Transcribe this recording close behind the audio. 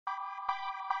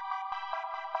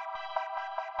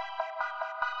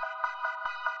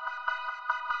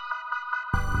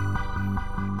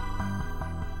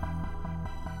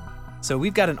So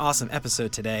we've got an awesome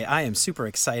episode today. I am super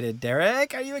excited.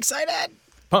 Derek, are you excited?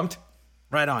 Pumped.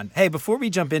 Right on. Hey, before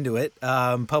we jump into it,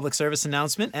 public service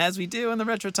announcement, as we do on the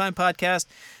Retro Time podcast,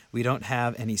 we don't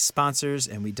have any sponsors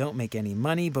and we don't make any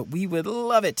money, but we would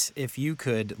love it if you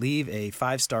could leave a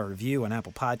 5-star review on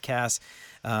Apple Podcasts,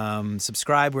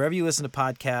 subscribe wherever you listen to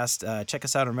podcasts, check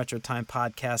us out on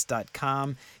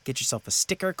retrotimepodcast.com, get yourself a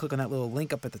sticker, click on that little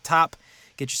link up at the top,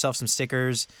 get yourself some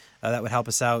stickers. That would help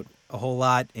us out a whole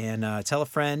lot. And tell a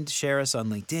friend, share us on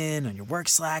LinkedIn, on your work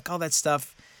Slack, all that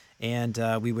stuff. And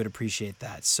we would appreciate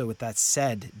that. So with that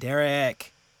said,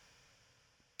 Derek.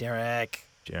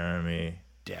 Jeremy.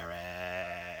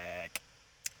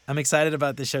 I'm excited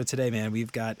about this show today, man.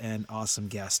 We've got an awesome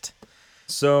guest.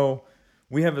 So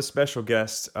we have a special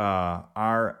guest,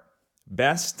 our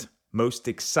best, most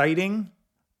exciting,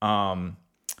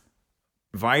 vibrant,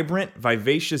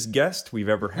 vivacious guest we've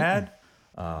ever had.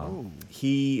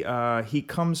 He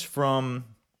comes from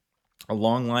a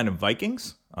long line of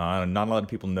Vikings. Not a lot of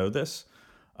people know this.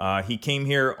 He came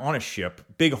here on a ship,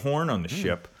 Big Horn on the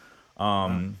ship.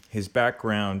 His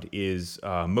background is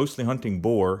mostly hunting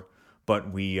boar, but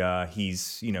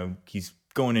he's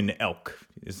going into elk.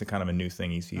 Is the kind of a new thing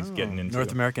he's getting into.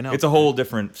 North American elk. It's a whole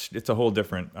different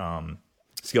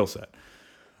skill set.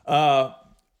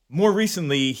 More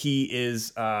recently, he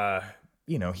is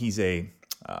he's a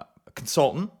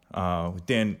consultant with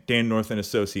Dan North and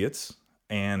Associates,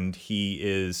 and he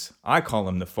is, I call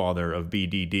him the father of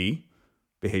BDD,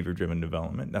 behavior driven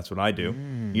development. That's what I do.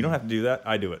 You don't have to do that.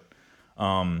 I do it.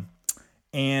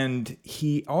 And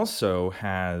he also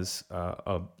has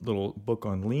a little book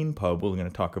on Lean Pub we're going to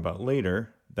talk about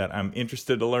later that I'm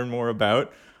interested to learn more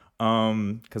about,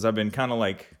 because I've been kind of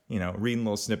reading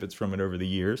little snippets from it over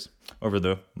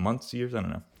the months, years, I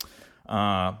don't know.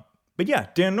 But yeah,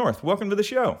 Dan North, welcome to the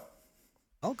show.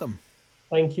 Welcome.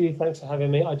 Thank you. Thanks for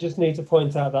having me. I just need to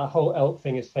point out that whole elk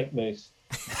thing is fake news.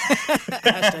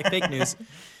 Hashtag fake news.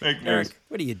 Fake news. Eric,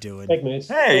 what are you doing? Fake news.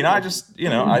 Hey, I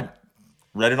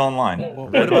read it online.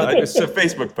 It's a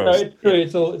Facebook No, post. it's true.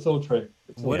 It's all true.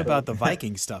 What about the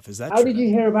Viking stuff? Is that How true? did you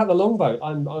hear about the longboat?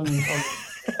 I'm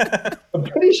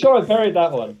pretty sure I buried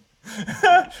that one.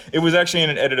 It was actually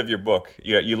in an edit of your book.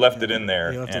 You left it in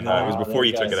there, You left and it in it was there. before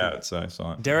you there took you it go. out, so I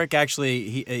saw it. Derek actually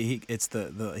he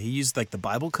used like the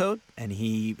Bible code, and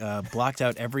he blocked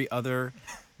out every other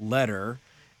letter,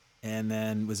 and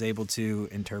then was able to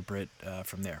interpret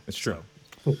from there. It's true.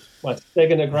 My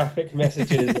steganographic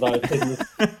messages that I've hidden.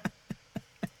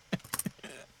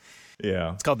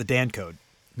 Yeah, It's called the Dan code.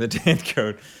 the Dan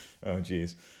code. Oh,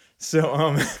 geez.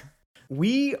 So,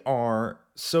 we are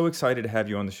so excited to have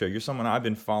you on the show. You're someone I've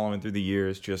been following through the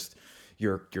years. Just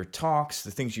your talks, the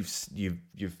things you've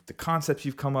the concepts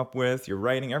you've come up with, your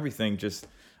writing, everything. Just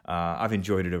I've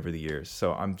enjoyed it over the years.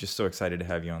 So I'm just so excited to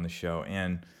have you on the show.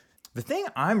 And the thing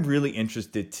I'm really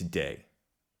interested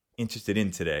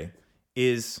in today,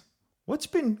 is what's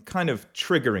been kind of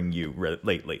triggering you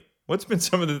lately? What's been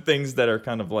some of the things that are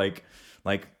kind of like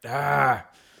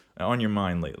on your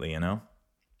mind lately,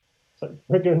 So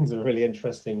triggering's a really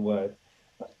interesting word.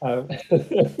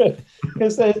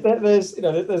 Because there's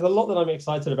a lot that I'm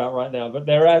excited about right now, but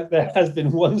there has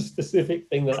been one specific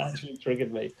thing that actually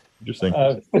triggered me. Interesting.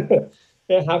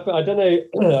 It happened. I don't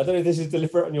know if this is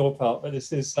deliberate on your part, but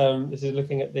this is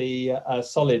looking at the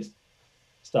solid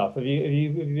stuff. Have you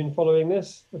been following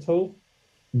this at all?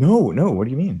 No. What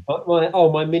do you mean?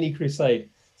 My mini crusade.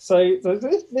 So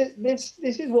this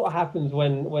is what happens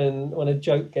when a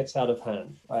joke gets out of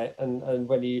hand, right? And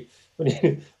when you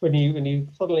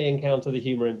suddenly encounter the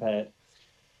humor impaired.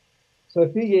 So a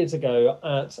few years ago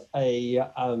at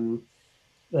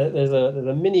there's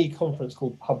a mini conference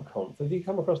called PubConf. Have you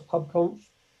come across PubConf?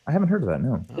 I haven't heard of that.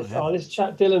 No. This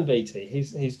chap Dylan Beatty,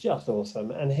 he's just awesome,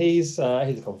 and he's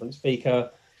a conference speaker,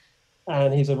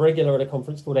 and he's a regular at a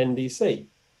conference called NDC.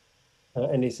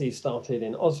 NDC started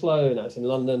in Oslo, now it's in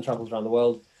London, travels around the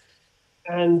world,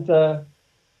 and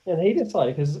he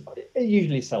decided, because it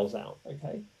usually sells out.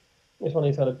 Okay, it's one of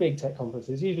these kind of big tech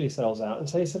conferences, usually sells out, and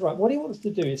so he said, right, what he wants to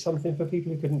do is something for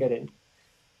people who couldn't get in.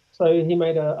 So he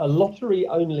made a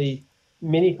lottery-only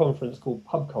mini conference called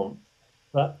PubConf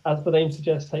that, as the name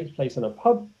suggests, takes place in a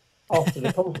pub after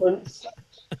the conference.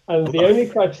 And the only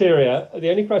criteria are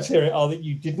that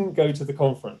you didn't go to the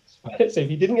conference. So if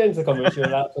you didn't get into the conference, you're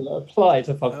allowed to apply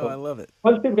to PubConf. Oh, I love it.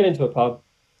 Once people get into a pub,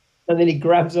 and then he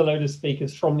grabs a load of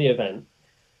speakers from the event,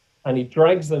 and he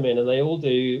drags them in, and they all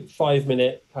do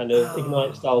 5-minute kind of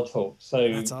Ignite style talks.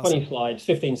 So That's 20 awesome. slides,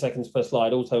 15 seconds per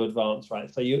slide, auto advance,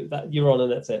 right? So you're on,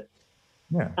 and that's it.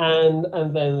 Yeah. And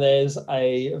then there's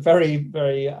a very,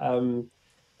 very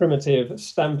primitive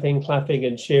stamping, clapping,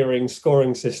 and cheering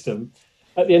scoring system,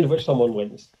 at the end of which someone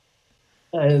wins.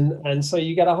 And so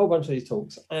you get a whole bunch of these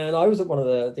talks. And I was at one of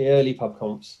the early pub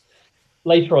comps.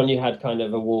 Later on, you had kind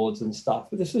of awards and stuff,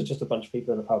 but this was just a bunch of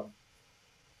people in the pub.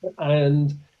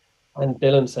 And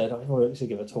Dylan said, I want to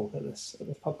give a talk at this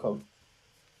pub comp.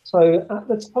 So at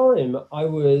the time, I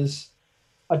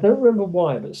don't remember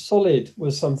why, but Solid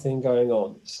was something going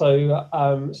on. So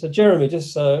Jeremy,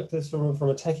 just this from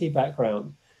a techie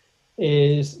background,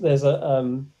 there's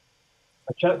a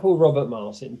chap called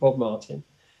Bob Martin.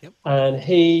 Yep. And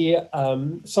he,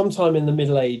 sometime in the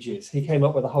Middle Ages, he came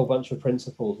up with a whole bunch of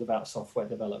principles about software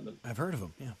development. I've heard of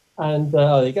him, yeah. And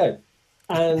there you go.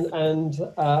 And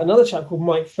another chap called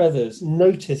Mike Feathers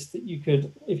noticed that you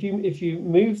could, if you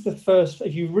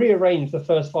rearrange the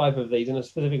first 5 of these in a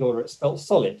specific order, it spelled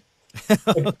solid.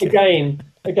 Okay.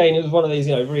 Again, it was one of these,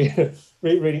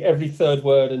 reading every third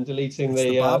word and deleting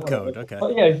the Bob code. Okay.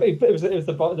 Yeah, it was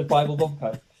the Bible Bob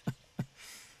code.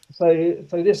 So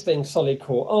this thing Solid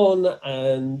caught on,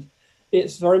 and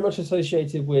it's very much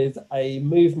associated with a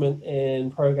movement in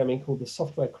programming called the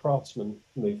software craftsmanship.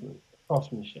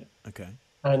 Okay.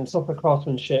 And software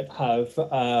craftsmanship have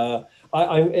I'm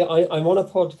on a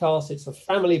podcast. It's a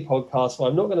family podcast, so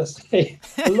I'm not going to say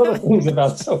a lot of things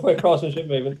about the software craftsmanship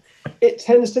movement. It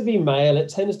tends to be male. It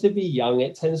tends to be young.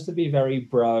 It tends to be very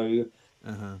bro.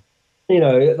 Uh-huh.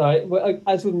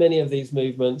 As with many of these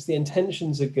movements, the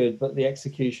intentions are good, but the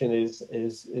execution is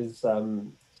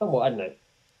somewhat, I don't know.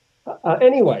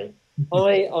 Anyway,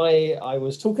 I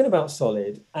was talking about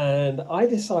Solid, and I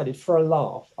decided for a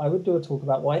laugh I would do a talk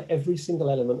about why every single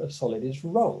element of Solid is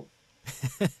wrong.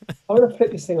 I'm going to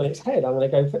flip this thing on its head. I'm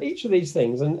going to go for each of these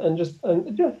things and just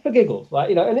for giggles,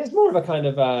 and it's more of a kind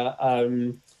of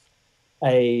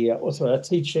a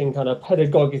teaching kind of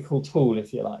pedagogical tool,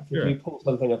 if you like. Sure. If you pull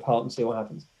something apart and see what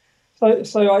happens.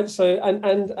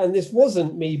 And this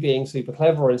wasn't me being super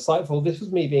clever or insightful. This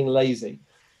was me being lazy,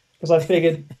 because I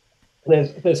figured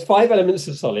there's 5 elements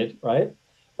of Solid, right?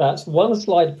 That's 1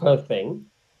 slide per thing,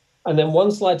 and then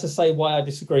 1 slide to say why I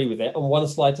disagree with it, and 1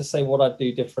 slide to say what I'd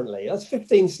do differently. That's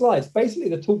 15 slides. Basically,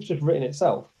 the talk's just written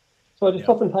itself. So I just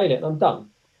top and tail it, and I'm done.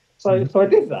 So I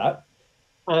did that.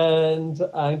 And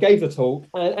gave the talk,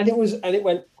 and it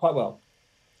went quite well.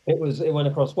 It went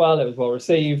across well. It was well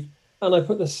received, and I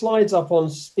put the slides up on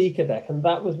Speaker Deck, and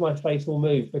that was my fatal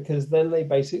move, because then they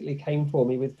basically came for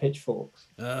me with pitchforks.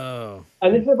 Oh.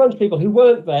 And this is a bunch of people who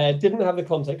weren't there, didn't have the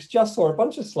context, just saw a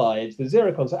bunch of slides with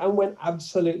zero context, and went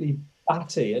absolutely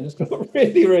batty and just got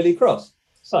really, really cross.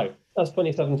 So that's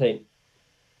 2017.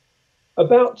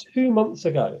 About 2 months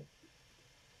ago,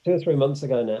 2 or 3 months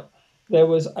ago now, there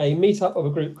was a meetup of a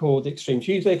group called Extreme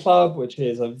Tuesday Club, which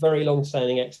is a very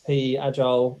long-standing XP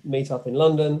Agile meetup in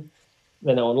London.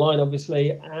 They're now online,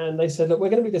 obviously, and they said, "Look, we're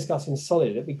going to be discussing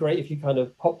Solid. It'd be great if you kind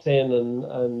of popped in and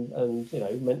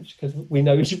mentioned, because we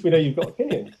know you've got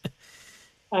opinions."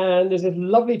 And there's a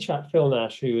lovely chap, Phil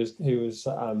Nash, who was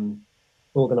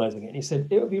organising it. And he said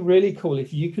it would be really cool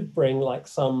if you could bring like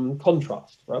some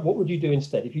contrast, right? What would you do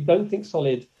instead if you don't think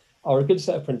Solid are a good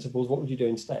set of principles? What would you do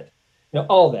instead?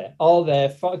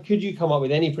 Could you come up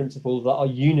with any principles that are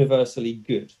universally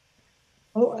good?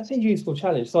 Oh, that's a useful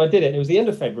challenge. So I did it. It was the end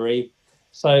of February.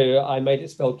 So I made it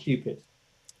spell Cupid.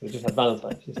 We just had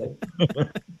Valentine's, you see.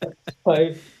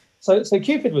 So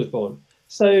Cupid was born.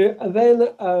 So then,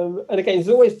 and again, there's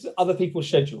always other people's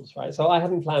schedules, right? So I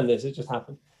hadn't planned this. It just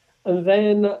happened. And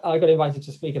then I got invited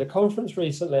to speak at a conference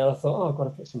recently, and I thought, I've got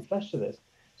to put some flesh to this.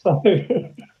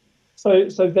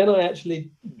 So then I actually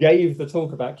gave the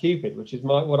talk about Cupid, which is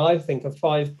what I think are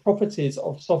 5 properties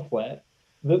of software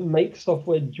that make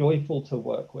software joyful to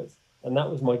work with. And that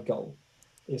was my goal.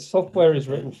 Software is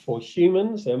written for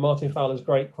humans. Martin Fowler's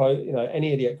great quote,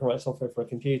 any idiot can write software for a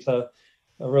computer.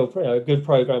 Good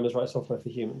programmers write software for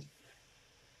humans.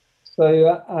 So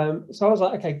I was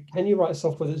like, okay, can you write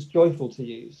software that's joyful to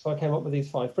use? So I came up with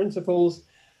these 5 principles.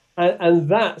 And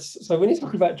so when you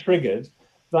talk about triggered,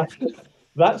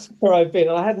 that's where I've been.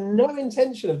 And I had no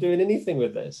intention of doing anything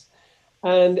with this.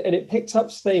 And it picked up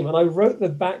steam. And I wrote the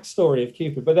backstory of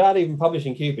Cupid without even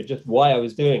publishing Cupid, just why I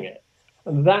was doing it.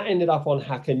 And that ended up on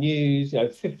Hacker News,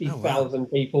 50,000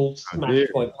 people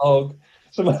smashed my blog.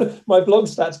 So my blog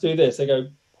stats do this. They go,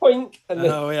 poink. And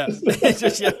then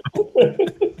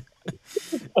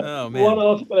Oh, man. One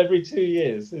article every 2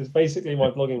 years is basically my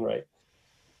blogging rate.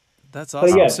 That's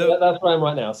awesome. So that's where I am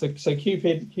right now. So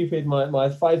Cupid, my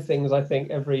 5 things I think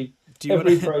every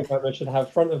programmer should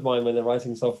have front of mind when they're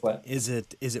writing software. Is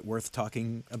it worth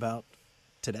talking about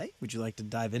today? Would you like to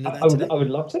dive into that today? I would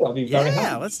love to. I'll be very happy.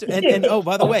 Yeah, let's do it. And oh,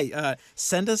 by the way,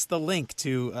 send us the link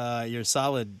to your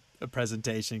Solid a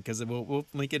presentation because we'll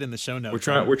link it in the show notes. We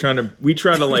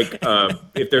try to like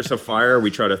if there's a fire,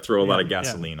 we try to throw a lot of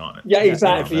gasoline on it. Yeah,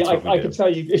 exactly. I can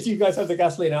tell you, if you guys have the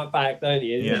gasoline out back, don't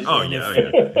you? Yeah. Oh yeah.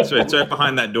 It's right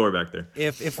behind that door back there.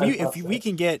 If we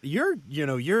can get your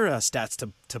stats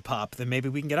to pop, then maybe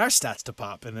we can get our stats to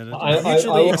pop, and then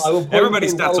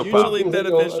everybody's stats will pop. Mutually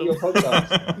beneficial.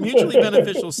 Mutually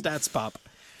beneficial stats pop.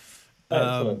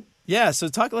 So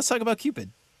let's talk about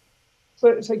Cupid.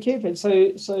 So Cupid,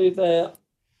 there,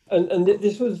 and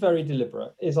this was very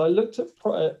deliberate. Is I looked at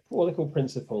what they call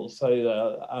principles. So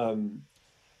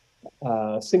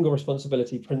the single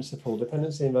responsibility principle,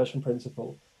 dependency inversion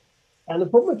principle, and the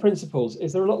problem with principles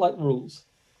is they're a lot like rules,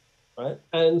 right?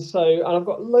 And I've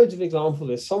got loads of examples of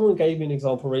this. Someone gave me an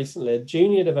example recently. A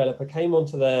junior developer came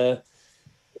onto a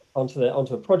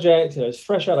project, he's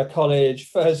fresh out of college,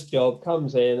 first job,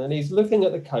 comes in, and he's looking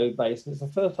at the code base, and it's the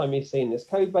first time he's seen this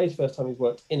code base, first time he's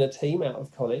worked in a team out of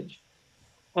college.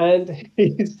 And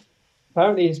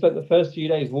apparently he spent the first few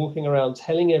days walking around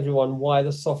telling everyone why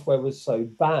the software was so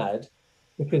bad,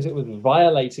 because it was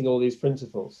violating all these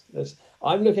principles.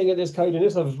 I'm looking at this code and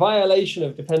it's a violation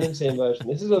of dependency inversion.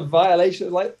 This is a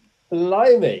violation, like,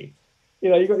 blimey.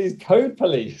 You've got these code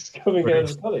police coming out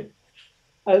of college.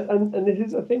 And this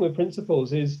is the thing with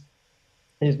principles is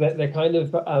that they're kind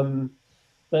of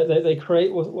they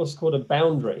create what's called a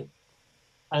boundary,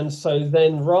 and so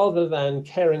then rather than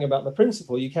caring about the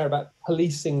principle, you care about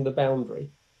policing the boundary,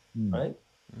 right?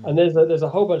 And there's a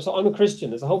whole bunch. So I'm a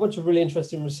Christian. There's a whole bunch of really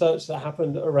interesting research that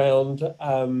happened around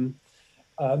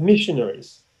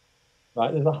missionaries,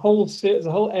 right? There's a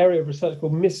whole area of research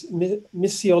called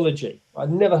missiology. I've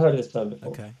never heard of this term before.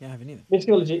 Okay, yeah, I haven't either.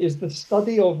 Missiology is the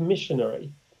study of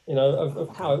missionary, of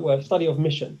how it works, study of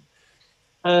mission.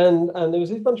 And there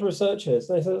was a bunch of researchers.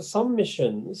 They said that some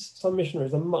missionaries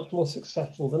are much more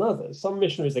successful than others. Some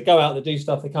missionaries, they go out, they do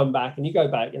stuff, they come back, and you go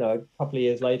back, a couple of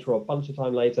years later or a bunch of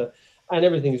time later, and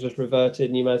everything's just reverted,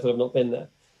 and you may as well have not been there.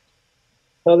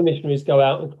 Other missionaries go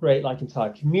out and create like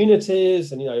entire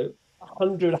communities, and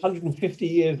 100, 150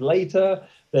 years later,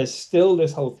 there's still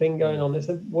this whole thing going on. They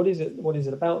said, what is it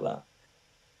about that?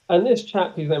 And this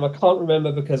chap, whose name I can't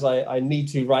remember because I need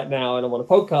to right now and I'm on a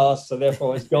podcast, so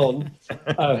therefore it's gone,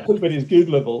 but it's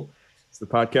Googleable. It's the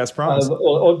podcast promise.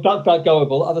 Or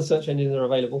DuckDuckGoable. Other search engines are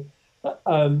available.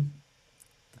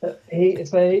 He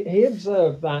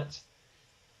observed that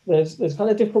there's kind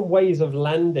of different ways of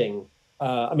landing.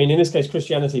 In this case,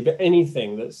 Christianity, but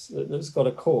anything that's got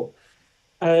a core.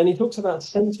 And he talks about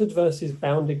centered versus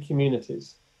bounded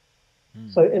communities.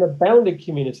 So in a bounded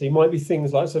community might be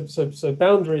things like, so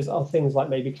boundaries are things like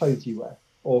maybe clothes you wear,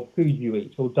 or food you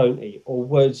eat or don't eat, or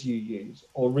words you use,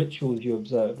 or rituals you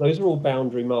observe. Those are all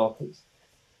boundary markers.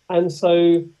 And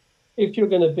so if you're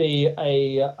going to be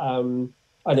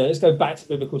let's go back to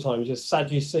biblical times, just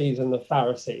Sadducees and the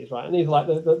Pharisees, right? And these are like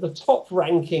the top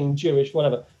ranking Jewish,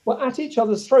 whatever, were at each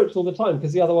other's throats all the time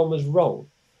because the other one was wrong.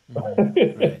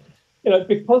 Right.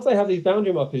 Because they have these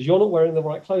boundary markers, you're not wearing the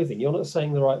right clothing, you're not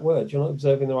saying the right words, you're not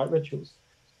observing the right rituals.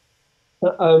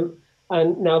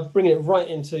 And now bringing it right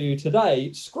into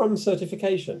today, Scrum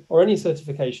certification or any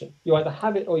certification, you either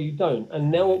have it or you don't. And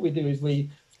now what we do is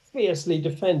we fiercely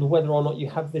defend whether or not you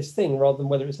have this thing rather than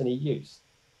whether it's any use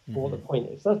or what the point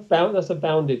is. That's a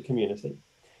bounded community.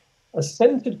 A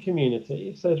centered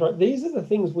community says, right, these are the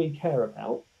things we care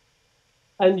about.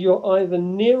 And you're either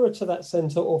nearer to that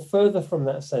center or further from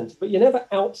that center, but you're never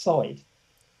outside.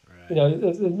 Right.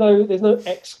 There's no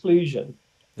exclusion.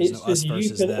 It's just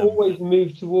you can always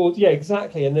move towards,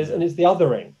 exactly. And it's the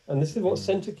othering. And this is what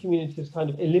center communities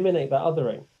kind of eliminate, that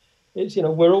othering. It's,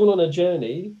 we're all on a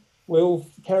journey, we all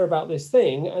care about this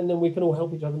thing, and then we can all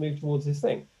help each other move towards this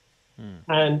thing.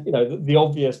 And, the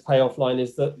obvious payoff line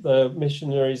is that the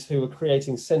missionaries who were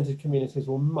creating centered communities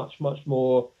were much, much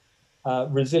more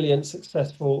resilient,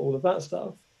 successful, all of that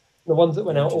stuff. The ones that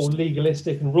went out all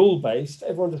legalistic and rule-based,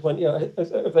 everyone just went,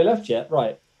 have they left yet?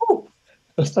 Right. Ooh,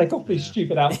 let's take off these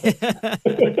stupid outfits. That's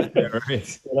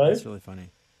really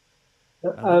funny.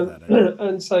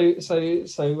 And so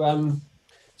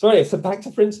back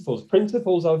to principles.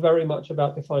 Principles are very much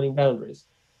about defining boundaries.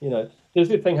 Does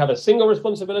this thing have a single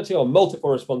responsibility or multiple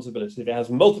responsibilities? If it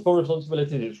has multiple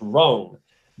responsibilities, it's wrong.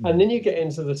 And then you get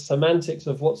into the semantics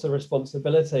of what's a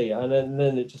responsibility, and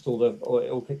then it just it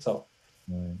all kicks off.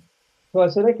 Right. So I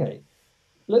said, okay,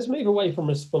 let's move away from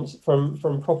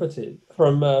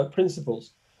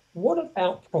principles. What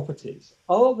about properties?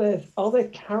 Are there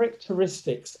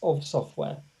characteristics of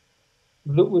software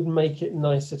that would make it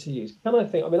nicer to use?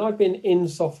 I've been in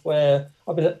software.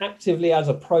 I've been actively as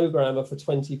a programmer for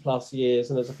 20 plus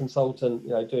years, and as a consultant,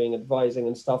 doing advising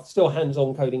and stuff. Still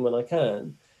hands-on coding when I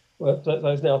can. Well, so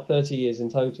it's now 30 years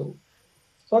in total.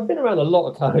 So I've been around a lot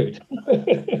of code.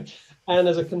 And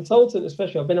as a consultant,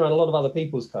 especially, I've been around a lot of other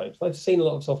people's code. So I've seen a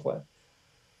lot of software.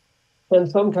 And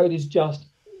some code is just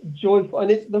joyful. And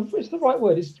it's the right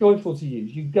word. It's joyful to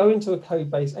use. You go into a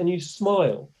code base and you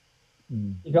smile.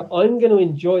 You go, I'm going to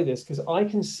enjoy this because I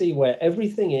can see where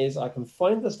everything is. I can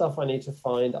find the stuff I need to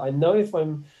find. I know if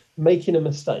I'm making a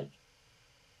mistake.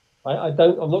 I'm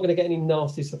not going to get any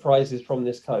nasty surprises from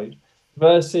this code.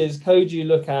 Versus code you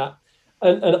look at,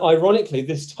 and ironically,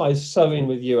 this ties so in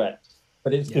with UX,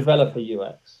 but it's developer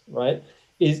UX, right?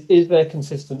 Is there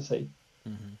consistency?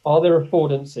 Are there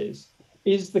affordances?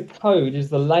 Is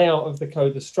the layout of the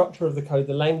code, the structure of the code,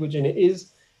 the language in it,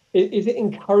 is it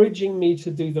encouraging me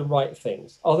to do the right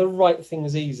things? Are the right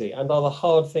things easy? And are the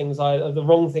hard things, are the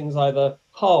wrong things either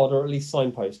hard or at least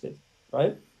signposted,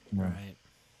 right? Right.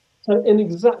 So in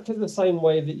exactly the same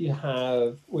way that you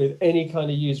have with any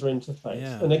kind of user interface.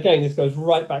 Yeah. And again, this goes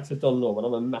right back to Don Norman.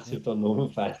 I'm a massive Don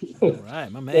Norman fan. All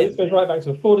right, my man. This goes right back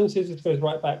to affordances. This goes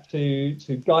right back to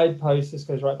guideposts. This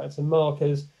goes right back to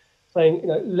markers, saying,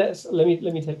 let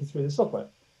me take you through the software.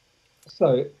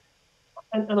 So,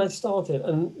 and I started,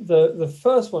 and the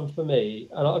first one for me,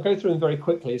 and I'll go through them very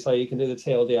quickly so you can do the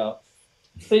TLDR.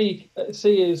 C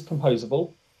is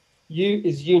composable. U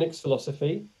is Unix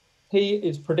philosophy. P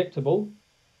is predictable,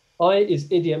 I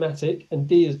is idiomatic, and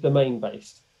D is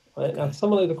domain-based. Right? Okay. Now,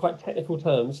 some of those are quite technical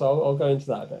terms, so I'll go into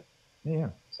that a bit. Yeah.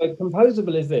 So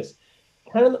composable is this.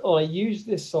 Can I use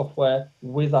this software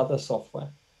with other software?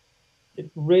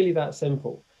 It's really that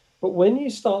simple. But when you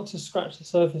start to scratch the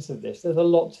surface of this, there's a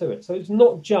lot to it. So it's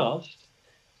not just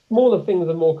smaller things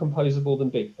are more composable than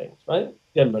big things, right?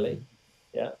 Generally,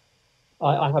 yeah.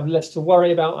 I have less to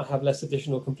worry about. I have less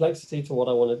additional complexity to what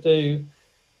I want to do.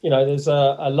 There's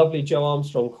a lovely Joe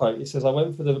Armstrong quote. He says, I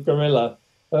went for the gorilla,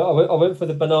 I went for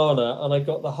the banana, and I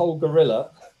got the whole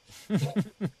gorilla,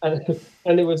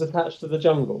 and it was attached to the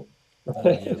jungle.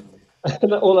 And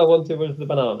all I wanted was the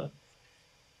banana.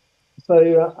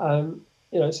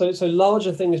 So, so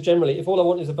larger things generally, if all I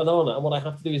want is a banana, and what I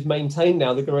have to do is maintain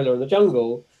now the gorilla in the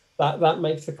jungle, that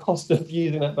makes the cost of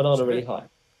using that banana really high.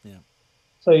 Yeah.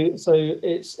 So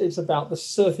it's about the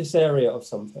surface area of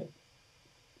something.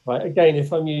 Right. Again,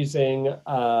 if I'm using,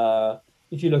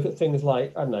 if you look at things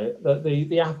like, I don't know,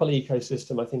 the Apple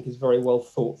ecosystem, I think is very well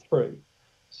thought through.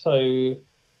 So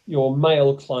your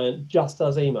mail client just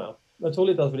does email. That's all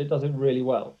it does, but it does it really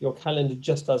well. Your calendar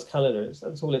just does calendars.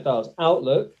 That's all it does.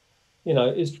 Outlook,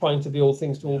 is trying to be all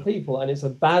things to all people, and it's a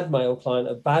bad mail client,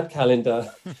 a bad calendar.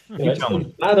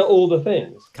 It's bad at all the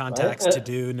things. Contacts, right?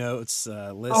 to-do notes,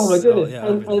 lists. Oh my goodness!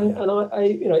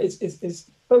 And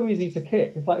it's so easy to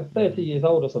kick. It's like 30 years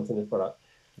old or something. This product.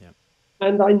 Yeah.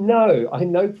 And I know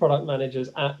product managers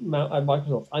at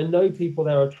Microsoft. I know people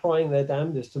there are trying their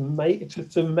damnedest to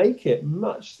make it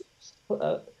much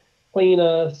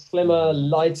cleaner, slimmer,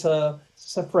 lighter,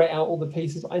 separate out all the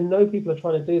pieces. I know people are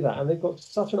trying to do that, and they've got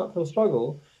such an uphill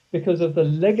struggle because of the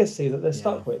legacy that they're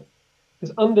stuck with.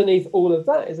 Because underneath all of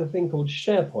that is a thing called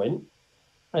SharePoint.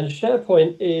 And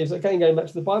SharePoint is, again, going back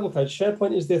to the Bible code,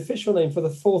 SharePoint is the official name for the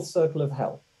fourth circle of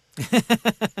hell.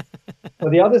 So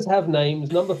the others have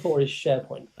names. Number 4 is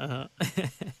SharePoint.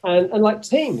 And like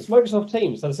Teams, Microsoft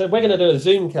Teams. So they said, we're going to do a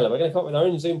Zoom killer. We're going to come up with our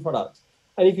own Zoom product.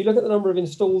 And if you look at the number of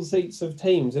installed seats of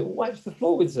Teams, it wipes the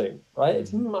floor with Zoom, right?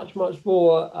 It's much, much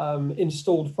more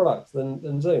installed product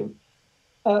than Zoom.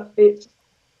 It's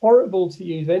horrible to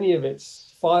use any of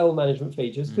its file management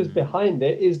features because behind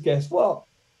it is, guess what?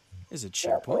 Is it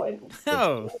SharePoint?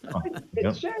 Oh,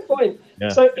 it's SharePoint. Yeah.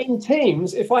 So in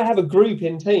Teams, if I have a group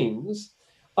in Teams,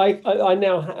 I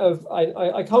now have,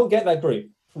 I can't get that group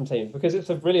from Teams because it's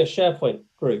really a SharePoint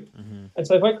group. And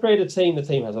so if I create a team, the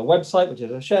team has a website, which is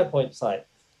a SharePoint site.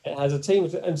 It has a team.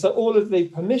 And so all of the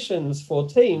permissions for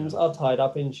Teams are tied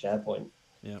up in SharePoint.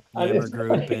 Yeah, Yammer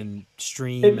group and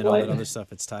Stream and all that other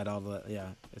stuff. It's tied all the,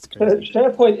 it's crazy.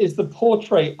 SharePoint is the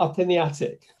portrait up in the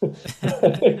attic.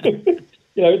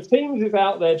 Teams is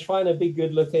out there trying to be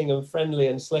good looking and friendly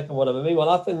and slick and whatever. Meanwhile,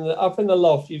 up in the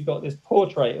loft, you've got this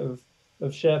portrait of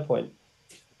SharePoint,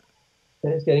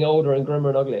 and it's getting older and grimmer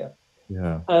and uglier.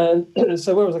 Yeah. And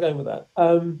so where was I going with that?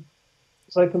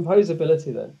 So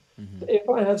composability then. If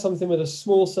I have something with a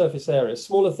small surface area,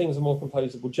 smaller things are more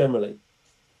composable generally.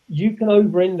 You can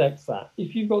over-index that.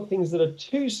 If you've got things that are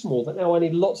too small, that now I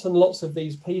need lots and lots of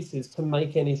these pieces to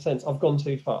make any sense, I've gone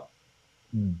too far.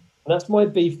 And that's my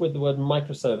beef with the word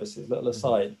microservices, little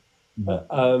aside.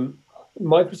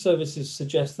 Microservices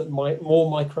suggest that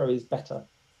more micro is better.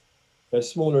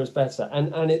 Smaller is better.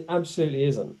 And it absolutely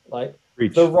isn't. Like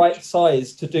the right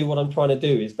size to do what I'm trying to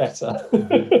do is better.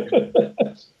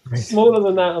 smaller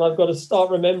than that, and I've got to start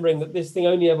remembering that this thing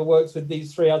only ever works with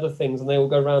these 3 other things, and they all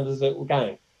go around as a little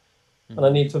gang. And I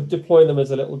need to deploy them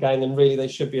as a little gang, and really they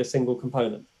should be a single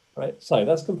component, right? So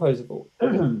that's composable.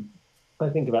 I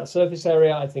think about surface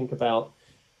area. I think about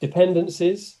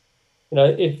dependencies. You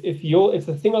know, if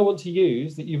the thing I want to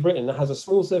use that you've written that has a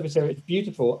small surface area, it's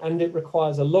beautiful, and it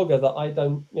requires a logger that I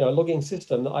don't, you know, a logging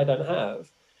system that I don't have,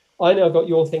 I now got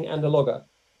your thing and a logger.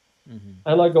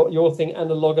 And I got your thing and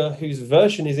a logger whose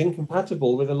version is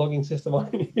incompatible with the logging system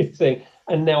I'm using,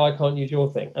 and now I can't use your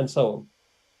thing, and so on.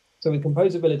 So with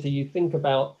composability, you think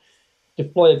about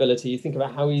deployability, you think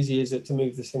about how easy is it to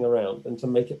move this thing around and to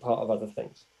make it part of other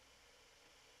things.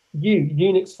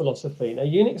 Unix philosophy. Now,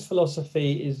 Unix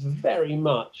philosophy is very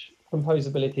much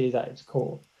composability is at its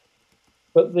core.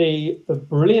 But the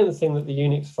brilliant thing that the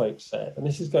Unix folks said, and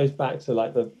this goes back to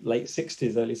like the late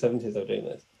 60s, early 70s, they were doing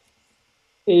this,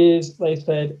 is they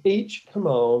said each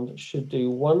command should do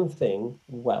one thing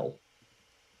well.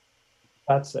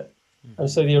 That's it. And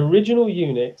so the original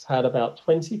Unix had about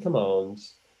 20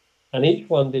 commands, and each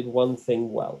one did one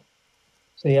thing well.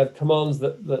 So you have commands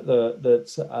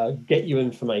that get you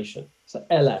information. So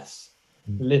ls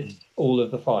lists all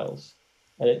of the files,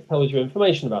 and it tells you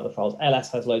information about the files. ls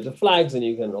has loads of flags, and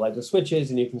you can loads of switches,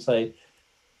 and you can say,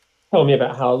 tell me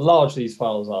about how large these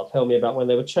files are. Tell me about when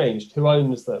they were changed. Who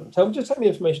owns them? Just tell me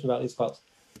information about these files.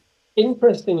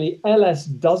 Interestingly, ls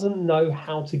doesn't know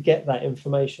how to get that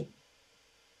information.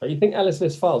 You think ls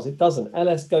lists files? It doesn't.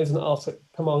 ls goes and asks a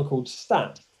command called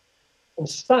stat. And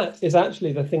stat is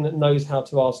actually the thing that knows how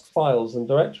to ask files and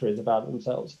directories about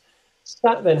themselves.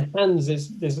 Stat then hands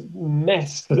this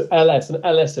mess to ls, and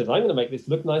ls says, I'm going to make this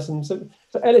look nice and simple.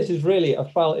 So ls is really a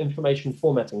file information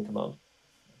formatting command.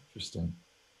 Interesting.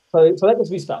 So that gives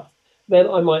me stuff. Then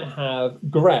I might have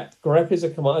grep. Grep is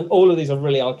a command, and all of these are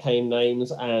really arcane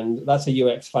names, and that's a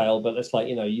UX fail, but it's like,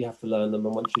 you know, you have to learn them,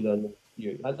 and once you learn them,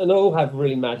 and they all have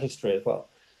really mad history as well.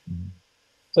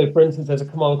 So for instance, there's a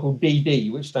command called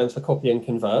dd, which stands for copy and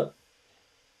convert.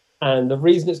 And the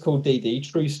reason it's called dd,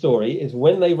 true story, is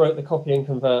when they wrote the copy and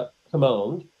convert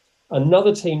command,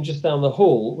 another team just down the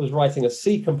hall was writing a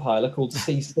C compiler called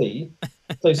CC.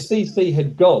 So CC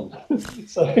had gone.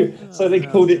 so they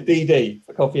called it dd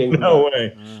for copy and convert. No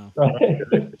way.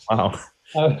 Right? Wow.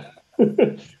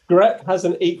 grep has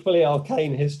an equally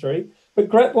arcane history,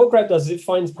 but what grep does is it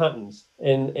finds patterns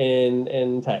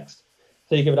in text.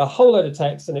 So you give it a whole load of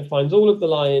text, and it finds all of the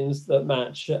lines that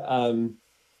match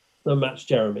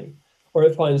Jeremy, or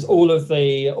it finds all of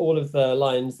the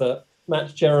lines that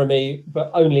match Jeremy,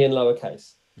 but only in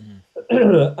lowercase.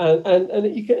 And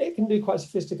it can do quite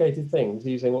sophisticated things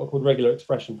using what are called regular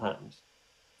expression patterns.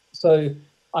 So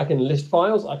I can list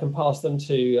files, I can pass them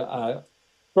to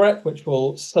grep, which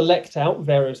will select out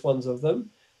various ones of them.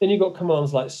 Then you've got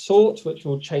commands like sort, which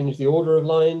will change the order of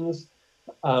lines.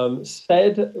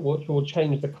 Sed, which will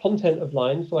change the content of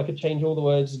lines. So I could change all the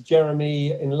words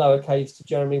Jeremy in lowercase to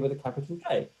Jeremy with a capital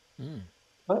K.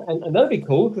 Right? And that'd be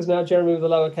cool, because now Jeremy with a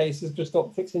lowercase has just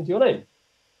got fixed into your name.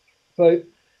 So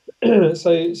and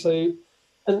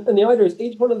the idea is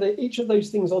each of those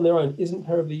things on their own isn't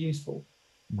terribly useful.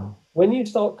 When you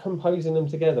start composing them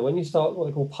together, when you start what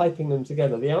they call piping them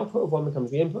together, the output of one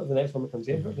becomes the input of the next one, becomes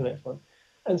the input of the next one.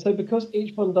 And so because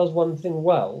each one does one thing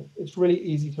well, it's really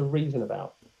easy to reason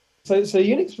about. So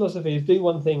Unix philosophy is do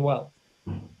one thing well.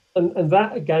 And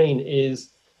that, again, is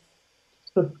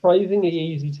surprisingly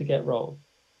easy to get wrong.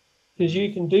 Because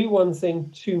you can do one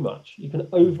thing too much. You can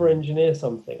over-engineer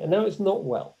something. And now it's not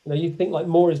well. You know, you think like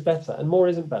more is better, and more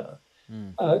isn't better.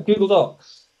 Google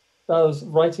Docs does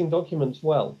writing documents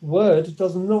well. Word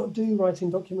does not do writing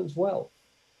documents well.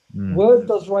 Word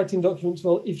does writing documents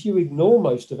well if you ignore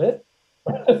most of it.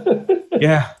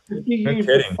 Yeah. If you use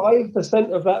the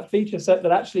 5% of that feature set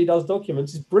that actually does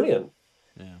documents, is brilliant.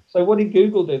 Yeah. So what did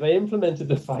Google do? They implemented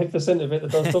the 5% of it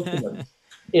that does documents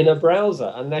in a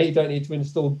browser, and now you don't need to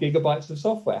install gigabytes of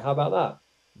software. How about that?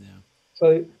 Yeah.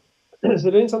 So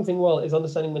doing something well is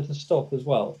understanding when to stop as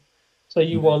well. So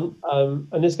you want,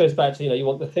 and this goes back to, you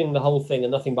want the thing, the whole thing,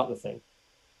 and nothing but the thing.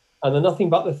 And the nothing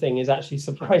but the thing is actually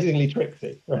surprisingly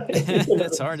tricky, right?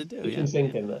 It's hard to do. You can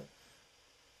sink in there.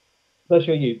 That's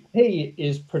your U. P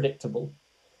is predictable.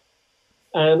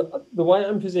 And the way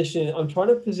I'm trying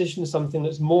to position something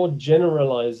that's more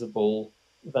generalizable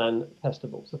than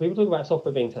testable. So people talk about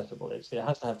software being testable. It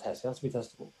has to have tests. It has to be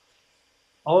testable.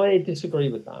 I disagree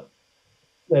with that.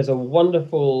 There's a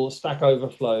wonderful Stack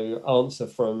Overflow answer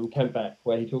from Kent Beck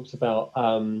where he talks about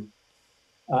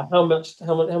how much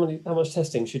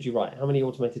testing should you write? How many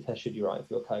automated tests should you write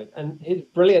for your code? And his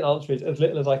brilliant answer is as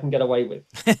little as I can get away with.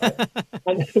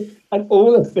 Right? and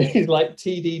all of these like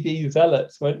TDD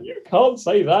zealots went, you can't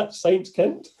say that, Saint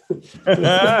Kent.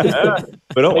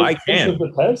 But I can.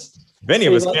 The test. If any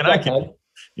of us can, I can.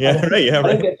 Yeah, right. Yeah, I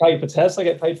right. don't get paid for tests. I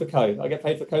get paid for code. I get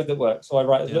paid for code that works. So I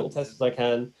write as little tests as I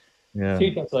can,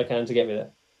 few tests as I can to get me there.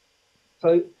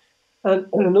 So,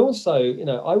 and also, you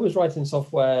know, I was writing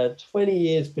software 20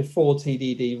 years before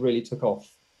TDD really took off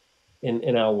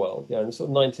in our world. You know, in the sort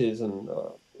of 90s and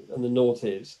the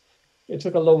noughties. It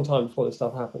took a long time before this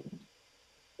stuff happened.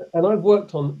 And I've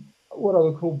worked on what I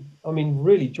would call, I mean,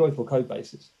 really joyful code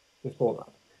bases before that.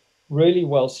 Really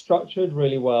well structured,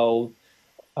 really well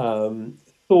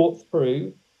thought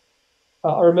through.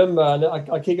 I remember, and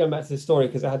I keep going back to this story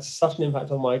because it had such an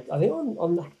impact on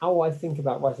on how I think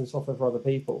about writing software for other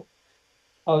people.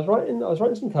 I was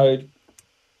writing some code.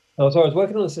 I was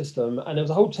working on a system, and there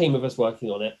was a whole team of us working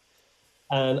on it.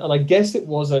 And I guess it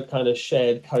was a kind of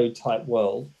shared code type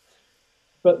world.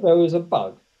 But there was a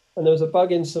bug. And there was a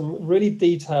bug in some really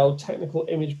detailed technical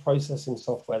image processing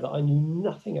software that I knew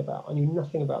nothing about. I knew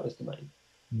nothing about this domain.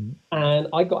 Mm. And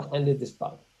I got handed this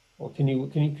bug. Well, can you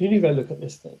go look at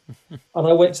this thing? And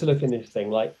I went to look in this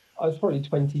thing. Like, I was probably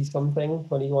 20 something,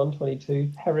 21,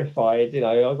 22, terrified. You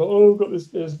know, I got, I've got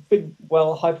this big,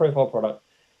 high profile product.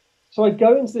 So I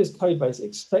go into this code base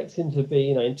expecting to be,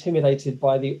 you know, intimidated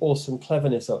by the awesome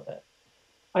cleverness of it.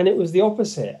 And it was the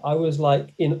opposite. I was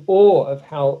like in awe of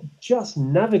how just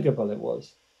navigable it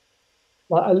was.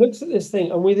 Like, I looked at this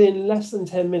thing, and within less than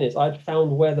 10 minutes, I'd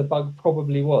found where the bug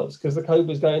probably was, because the code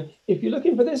was going, if you're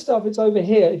looking for this stuff, it's over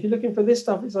here. If you're looking for this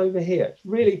stuff, it's over here. It's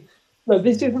really, no,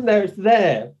 this isn't there, it's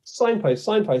there. Signpost,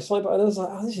 signpost, signpost. And I was like,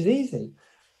 oh, this is easy.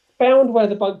 Found where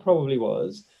the bug probably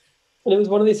was. And it was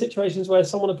one of these situations where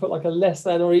someone had put like a less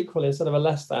than or equal instead of a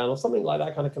less than, or something like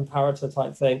that kind of comparator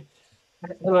type thing.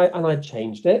 And I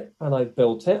changed it, and I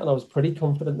built it, and I was pretty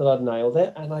confident that I'd nailed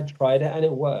it, and I tried it, and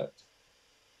it worked.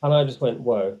 And I just went,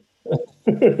 whoa.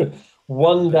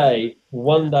 One day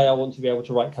I want to be able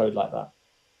to write code like that.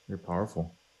 You're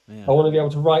powerful. Yeah. I want to be able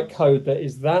to write code that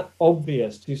is that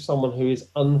obvious to someone who is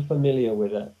unfamiliar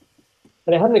with it.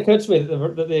 And it hadn't occurred to me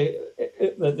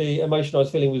that the emotion I was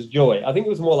feeling was joy. I think it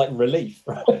was more like relief,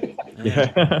 right?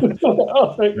 Yeah.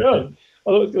 Oh, thank God. I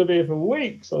thought it was going to be here for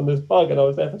weeks on this bug, and I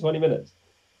was there for 20 minutes.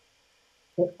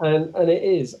 And it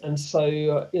is. And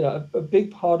so, you know, a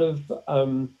big part of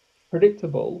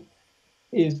predictable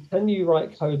is, can you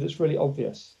write code that's really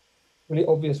obvious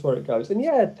where it goes? And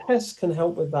yeah, tests can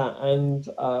help with that, and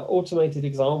automated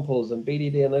examples and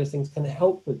BDD and those things can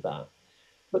help with that.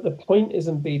 But the point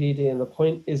isn't BDD and the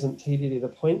point isn't TDD. The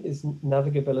point is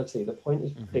navigability. The point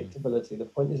is predictability. The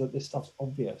point is that this stuff's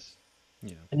obvious.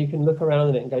 Yeah. And you can look around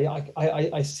in it and go, yeah,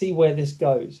 I see where this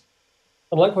goes.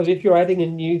 And likewise, if you're adding a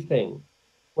new thing,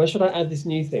 where should I add this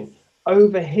new thing?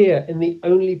 Over here, in the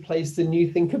only place the new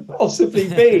thing could possibly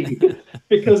be,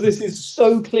 because this is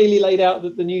so clearly laid out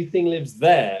that the new thing lives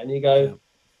there. And you go,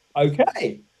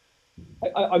 okay,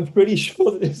 I'm pretty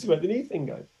sure that this is where the new thing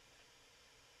goes.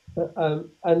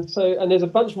 And there's a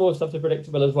bunch more stuff to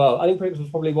predictable as well. I think predictable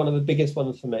is probably one of the biggest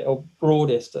ones for me, or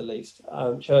broadest at least,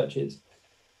 churches.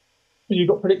 You've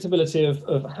got predictability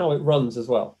of how it runs as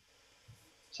well.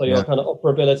 So your kind of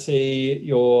operability,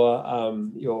 your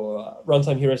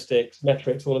runtime heuristics,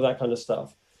 metrics, all of that kind of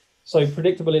stuff. So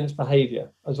predictable in its behavior,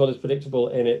 as well as predictable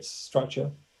in its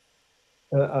structure,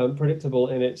 predictable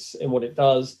in what it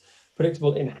does,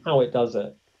 predictable in how it does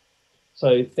it.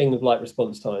 So things like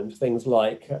response times, things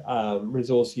like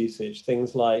resource usage,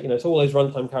 things like, you know, it's all those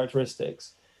runtime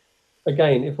characteristics.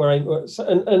 Again, if we're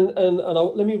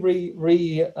let me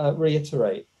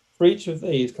reiterate, for each of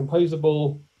these,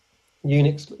 composable,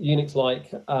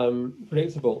 Unix-like,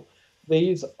 predictable,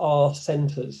 these are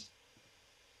centers.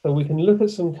 So we can look at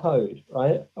some code,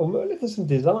 right? And we'll look at some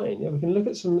design. Yeah? We can look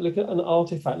at an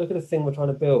artifact, look at a thing we're trying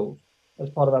to build as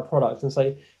part of our product and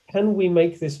say, can we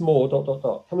make this more ...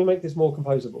 Can we make this more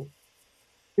composable?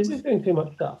 Is this doing too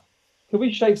much stuff? Could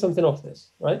we shave something off this,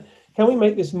 right? Can we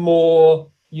make this more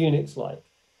Unix-like,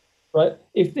 right?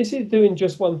 If this is doing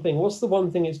just one thing, what's the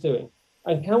one thing it's doing?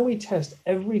 And can we test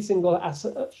every single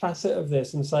facet of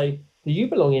this and say, do you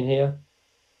belong in here?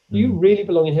 Do you really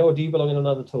belong in here, or do you belong in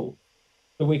another tool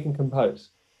that we can compose?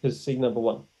 Because see number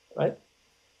one, right?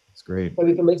 That's great. So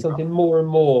we can make something more and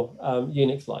more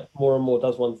Unix-like, more and more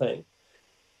does one thing.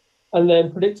 And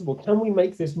then predictable, can we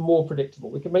make this more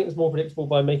predictable? We can make this more predictable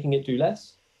by making it do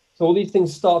less. So all these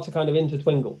things start to kind of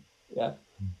intertwingle, yeah?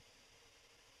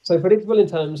 So predictable in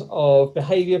terms of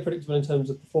behavior, predictable in terms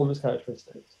of performance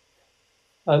characteristics.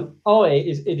 I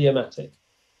is idiomatic.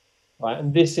 right?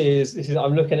 And this is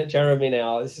I'm looking at Jeremy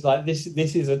now. This is like this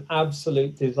is an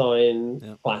absolute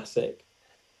design classic.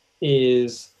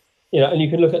 Is, and you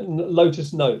can look at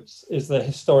Lotus Notes is the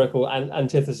historical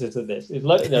antithesis of this. Is the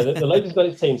Lotus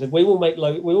Notes team said we will make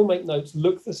notes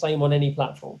look the same on any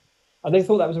platform, and they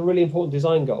thought that was a really important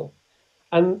design goal,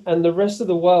 and the rest of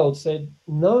the world said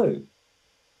no.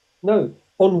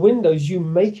 On Windows you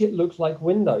make it look like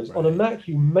Windows. Right. On a Mac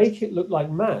you make it look like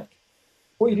Mac.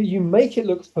 What you do, you make it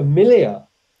look familiar.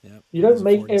 Yep. You don't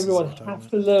make everyone have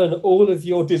to learn all of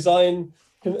your design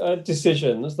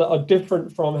decisions that are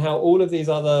different from how all of these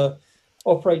other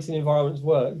operating environments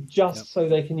work, just so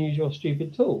they can use your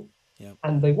stupid tool. Yep.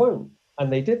 And they won't,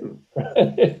 and they didn't.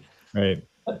 Right.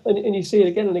 And you see it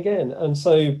again and again. And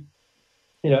so,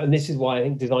 and this is why I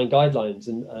think design guidelines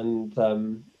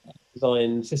and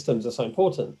design systems are so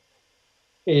important.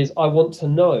 Is I want to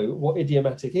know what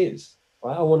idiomatic is.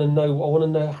 Right? I want to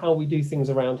know how we do things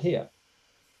around here.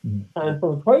 And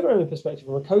from a programming perspective,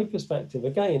 from a code perspective,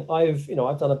 again, I've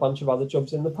done a bunch of other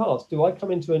jobs in the past. Do I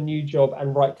come into a new job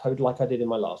and write code like I did in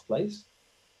my last place?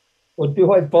 Or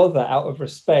do I bother out of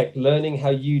respect learning how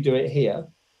you do it here?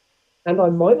 And I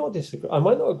might not disagree. I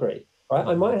might not agree, right?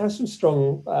 I might have some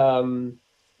strong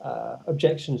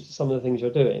objections to some of the things you're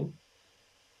doing.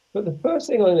 But the first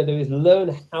thing I'm going to do is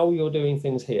learn how you're doing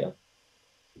things here.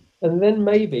 And then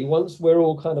maybe once we're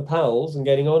all kind of pals and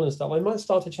getting on and stuff, I might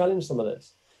start to challenge some of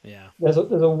this. Yeah. There's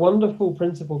a wonderful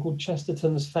principle called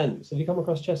Chesterton's fence. Have you come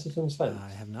across Chesterton's fence?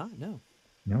 I have not, no.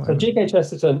 So G.K.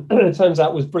 Chesterton, it turns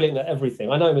out, was brilliant at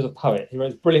everything. I know him as a poet. He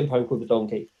wrote a brilliant poem called The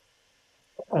Donkey.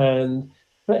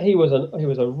 But he was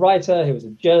a writer, he was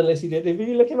a journalist. If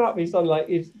you look him up, he's done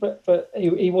but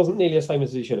he wasn't nearly as famous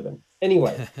as he should have been.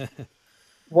 Anyway,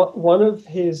 one of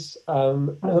his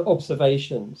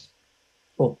observations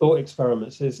or thought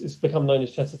experiments is become known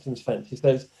as Chesterton's fence. He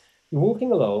says, you're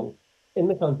walking along in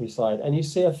the countryside and you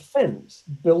see a fence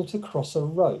built across a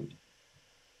road.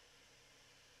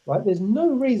 Right? There's no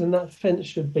reason that fence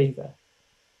should be there.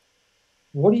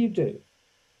 What do?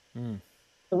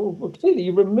 Well, clearly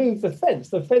you remove the fence.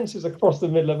 The fence is across the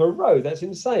middle of a road. That's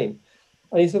insane.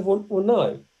 And he said, well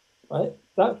no, right?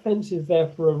 That fence is there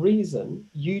for a reason.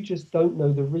 You just don't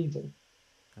know the reason.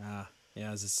 Yeah.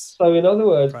 So in other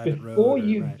words, before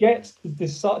you get to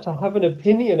decide to have an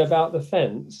opinion about the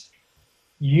fence,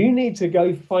 you need to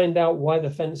go find out why the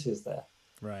fence is there.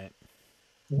 Right.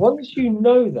 Once you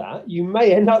know that, you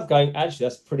may end up going, actually,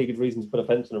 that's a pretty good reason to put a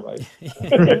fence on a road.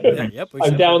 Yep,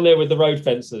 I'm down there with the road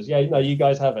fences. Yeah, no, you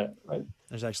guys have it. Right?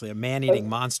 There's actually a man-eating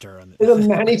monster. There's a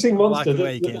man-eating monster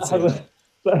that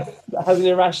has an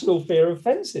irrational fear of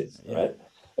fences. Yeah. Right?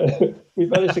 We've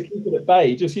managed to keep it at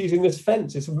bay just using this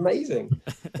fence. It's amazing.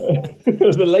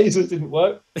 Because the lasers didn't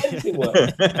work, fence didn't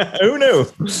work. Who knew?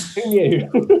 Who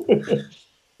knew?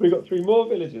 We got 3 more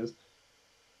villages.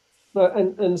 So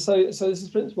this is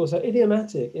principle. So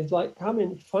idiomatic is like, come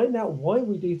in, find out why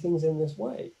we do things in this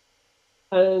way.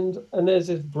 And there's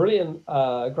this brilliant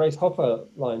Grace Hopper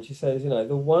line. She says,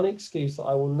 the one excuse that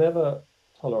I will never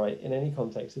tolerate in any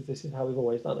context is this is how we've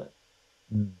always done it.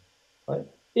 Right?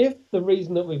 If the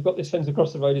reason that we've got this fence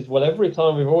across the road is, well, every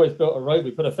time we've always built a road,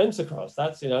 we put a fence across.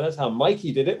 That's how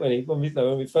Mikey did it when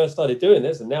we first started doing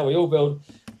this, and now we all build.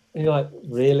 And you're like,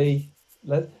 really?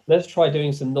 Let's try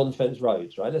doing some non-fence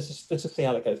roads, right? Let's just see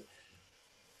how that goes.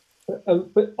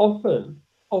 But often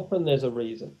there's a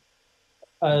reason.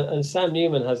 And Sam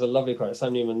Newman has a lovely quote.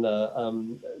 Sam Newman, the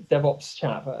DevOps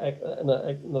chap,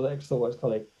 another ex-ThoughtWorks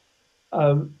colleague.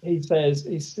 He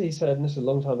said, and this is a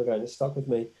long time ago, and it stuck with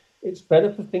me. It's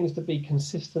better for things to be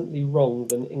consistently wrong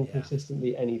than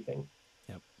inconsistently anything.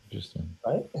 Yep. Interesting.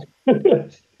 Right?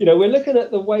 We're looking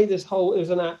at the way there's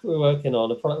an app we're working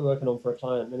on, a product we're working on for a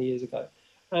client many years ago.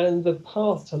 And the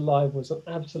path to live was an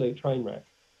absolute train wreck.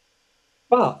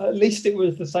 But at least it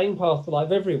was the same path to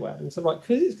live everywhere. And so, right,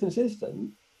 because it's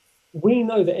consistent, we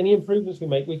know that any improvements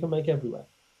we can make everywhere.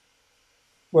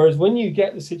 Whereas when you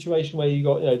get the situation where you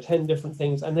got 10 different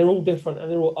things and they're all different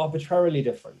and they're all arbitrarily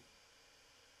different,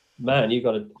 man, you've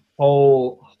got a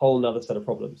whole nother set of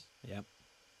problems. Yep.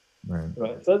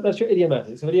 Right. So that's your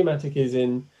idiomatic. So idiomatic is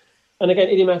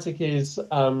idiomatic is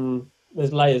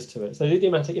there's layers to it. So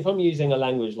idiomatic, if I'm using a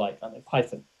language like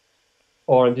Python,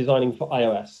 or I'm designing for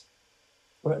iOS,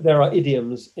 there are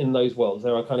idioms in those worlds.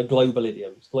 There are kind of global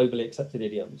idioms, globally accepted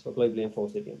idioms, or globally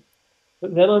enforced idioms.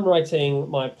 But then I'm writing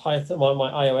my Python,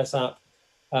 my iOS app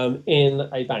in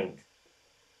a bank.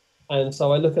 And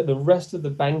so I look at the rest of the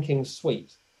banking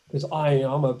suite, because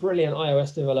I'm a brilliant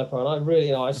iOS developer, and I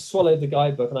really, I swallowed the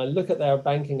guidebook, and I look at their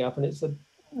banking app, and it's a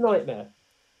nightmare,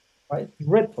 right? It's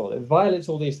dreadful. It violates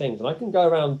all these things, and I can go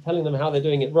around telling them how they're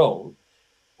doing it wrong,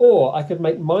 Or I could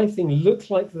make my thing look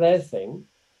like their thing,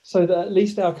 so that at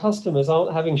least our customers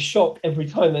aren't having shock every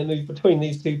time they move between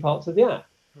these two parts of the app.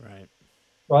 Right.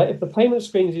 Right? If the payment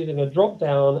screen is using a drop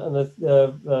down and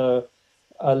the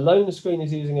loan screen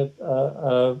is using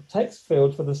a text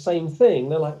field for the same thing,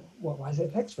 they're like, why is it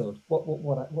a text field?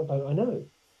 What don't I know?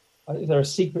 Is there a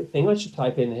secret thing I should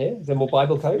type in here? Is there more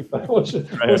Bible code? What's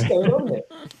going on here?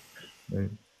 Right.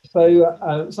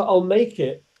 So I'll make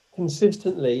it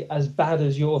consistently as bad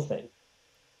as your thing.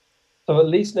 So at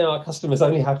least now our customers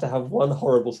only have to have one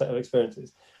horrible set of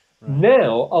experiences. Right.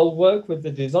 Now I'll work with the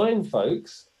design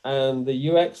folks and the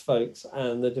UX folks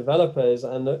and the developers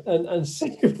and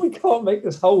see if we can't make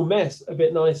this whole mess a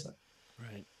bit nicer.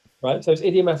 Right. So it's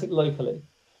idiomatic locally.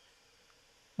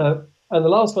 And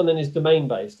the last one then is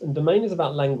domain-based, and domain is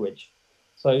about language.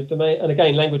 So domain, and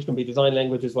again, language can be design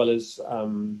language as well as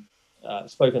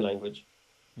spoken language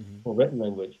or written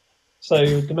language.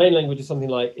 So domain language is something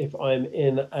like if I'm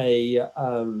in a,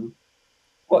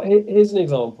 well, here's an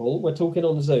example. We're talking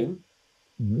on Zoom.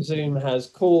 Zoom has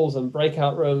calls and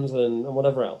breakout rooms and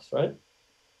whatever else, right?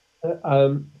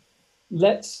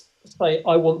 Let's say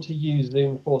I want to use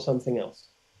Zoom for something else.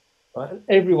 Right? And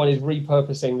everyone is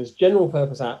repurposing this general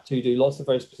purpose app to do lots of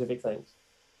very specific things.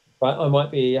 Right? I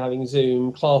might be having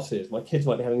Zoom classes. My kids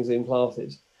might be having Zoom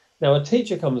classes. Now a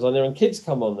teacher comes on there and kids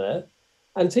come on there,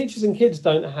 and teachers and kids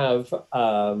don't have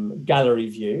gallery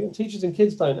view, and teachers and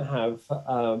kids don't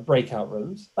have breakout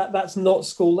rooms. That's not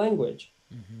school language.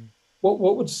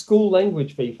 What would school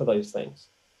language be for those things?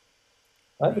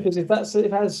 Right? Because if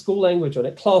it has school language on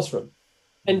it, classroom,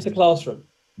 enter classroom,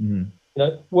 you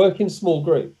know, work in small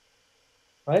group.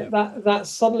 Right? That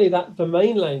suddenly that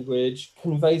domain language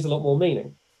conveys a lot more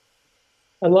meaning.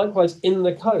 And likewise in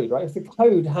the code, right? If the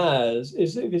code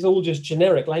if it's all just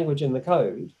generic language in the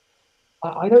code,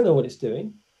 I don't know what it's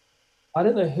doing. I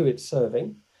don't know who it's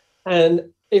serving.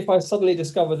 And if I suddenly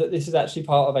discover that this is actually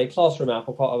part of a classroom app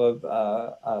or part of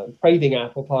a trading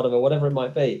app or part of a whatever it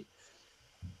might be,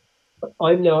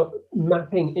 I'm now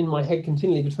mapping in my head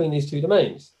continually between these two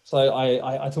domains. So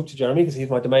I talk to Jeremy because he's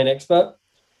my domain expert.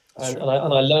 And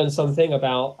I learned something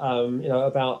about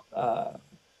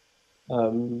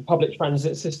public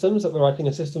transit systems that we're writing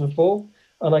a system for.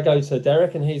 And I go to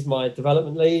Derek, and he's my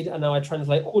development lead. And now I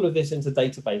translate all of this into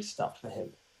database stuff for him.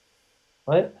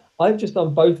 Right? I've just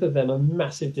done both of them a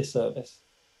massive disservice.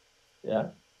 Yeah.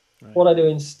 Right. What I do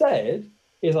instead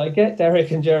is I get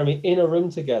Derek and Jeremy in a room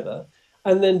together,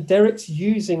 and then Derek's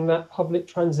using that public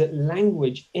transit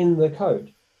language in the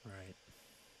code.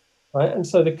 Right, and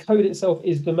so the code itself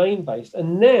is domain-based.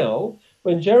 And now,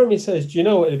 when Jeremy says, do you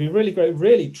know what, it'd be really great,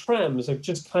 really, trams are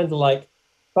just kind of like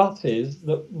buses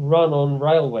that run on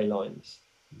railway lines.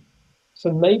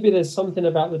 So maybe there's something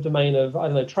about the domain of, I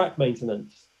don't know, track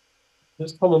maintenance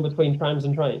that's common between trams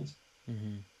and trains.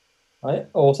 Right?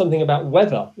 Or something about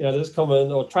weather, you know, that's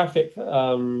common, or traffic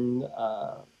patterns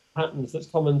that's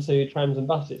common to trams and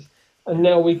buses. And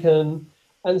now we can...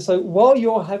 And so while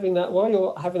you're having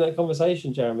that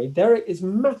conversation, Jeremy, Derek is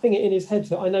mapping it in his head.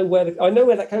 So I know where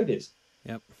that code is.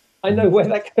 Yep. I know where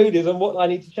that code is and what I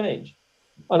need to change.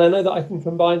 And I know that I can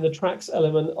combine the tracks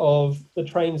element of the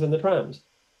trains and the trams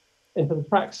into the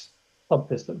tracks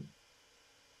subsystem,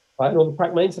 right? Or the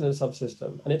track maintenance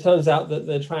subsystem. And it turns out that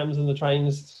the trams and the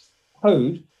trains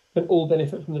code can all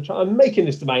benefit from the tram. I'm making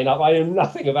this domain up. I know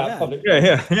nothing about public. No,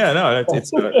 it's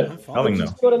telling though.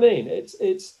 What I mean,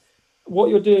 it's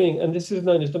what you're doing, and this is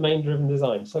known as domain-driven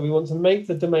design. So we want to make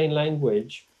the domain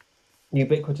language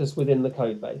ubiquitous within the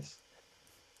code base.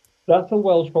 That's a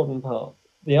well-trodden path.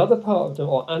 The other part of,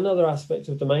 or another aspect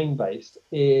of domain-based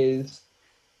is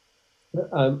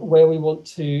where we want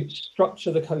to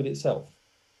structure the code itself.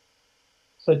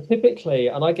 So typically,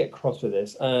 and I get cross with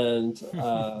this, and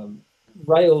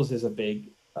Rails is a big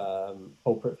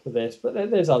culprit for this, but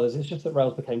there's others. It's just that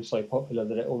Rails became so popular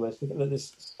that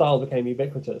this style became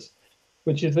ubiquitous,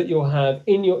 which is that you'll have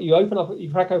you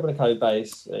crack open a code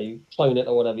base, you clone it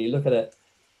or whatever, you look at it,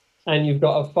 and you've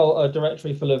got a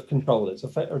directory full of controllers, a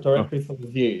directory full of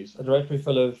views, a directory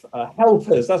full of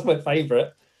helpers. That's my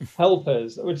favorite,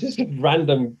 helpers, which is just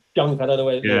random junk. I don't know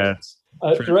where it is.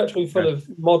 A directory full of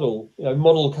model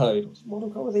code. What's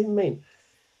model code? What does it even mean?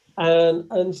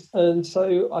 And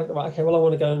so I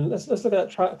want to go and let's look at that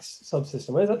tracks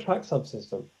subsystem. Where's that track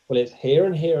subsystem? Well, it's here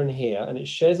and here and here, and it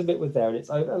shares a bit with there, and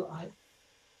it's over.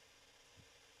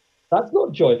 That's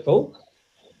not joyful.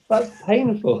 That's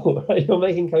painful. Right? You're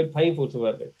making code painful to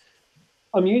work with.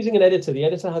 I'm using an editor. The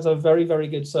editor has a very, very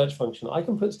good search function. I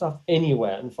can put stuff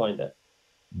anywhere and find it.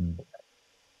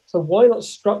 So why not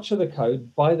structure the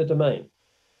code by the domain?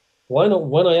 Why not,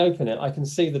 when I open it, I can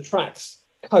see the tracks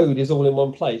code is all in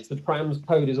one place, the tram's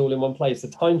code is all in one place, the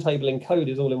timetabling code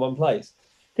is all in one place.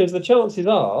 Because the chances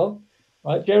are,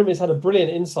 right, Jeremy's had a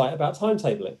brilliant insight about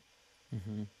timetabling.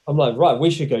 Mm-hmm. I'm like, right, we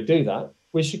should go do that.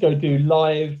 We should go do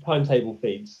live timetable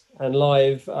feeds and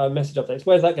live message updates.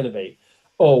 Where's that going to be?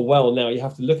 Oh, well, now you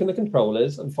have to look in the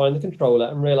controllers and find the controller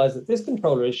and realize that this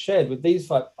controller is shared with these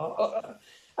five.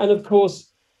 And of course,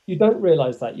 you don't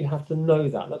realize that. You have to know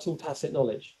that. That's all tacit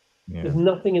knowledge. Yeah. There's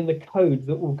nothing in the code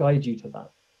that will guide you to that.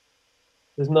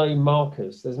 There's no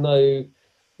markers. There's no...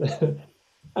 And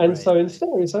right. So instead,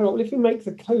 we say, well, if we make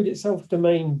the code itself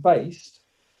domain-based,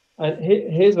 and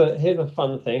here's a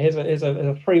fun thing. Here's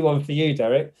a free one for you,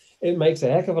 Derek. It makes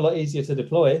a heck of a lot easier to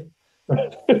deploy.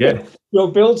 Yeah.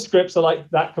 Your build scripts are like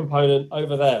that component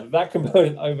over there, that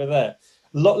component over there.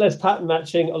 A lot less pattern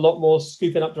matching, a lot more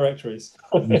scooping up directories.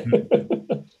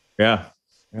 Mm-hmm. Yeah,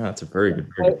 that's a very good.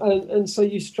 And so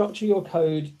you structure your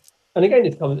code, and again,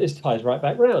 it ties right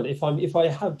back round. If I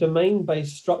have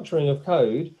domain-based structuring of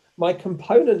code, my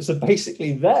components are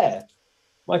basically there.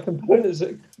 My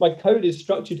code is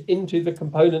structured into the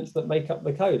components that make up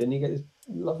the code, and you get this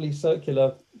lovely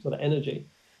circular sort of energy.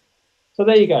 So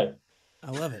there you go. I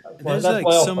love it. There's like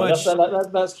so much.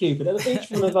 That's Cupid. And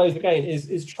each one of those, again,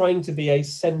 is trying to be a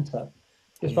center.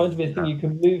 It's trying to be a thing you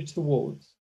can move towards.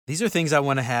 These are things I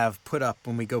want to have put up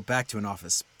when we go back to an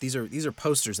office. These are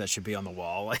posters that should be on the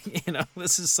wall. Like,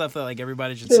 this is stuff that like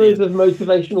everybody should see. Series of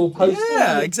motivational posters.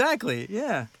 Yeah, exactly.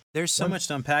 Yeah. There's so much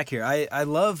to unpack here. I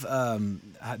love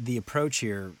the approach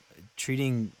here,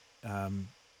 treating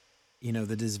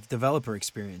the developer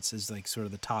experience is like sort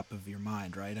of the top of your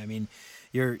mind, right? I mean,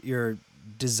 you're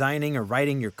designing or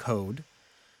writing your code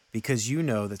because you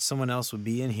know that someone else will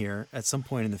be in here at some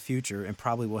point in the future and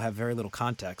probably will have very little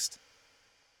context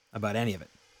about any of it.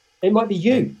 It might be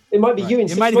you. It might be you in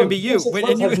 6 months. It might even be you.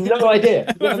 And you have no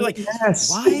idea. You're like, yes.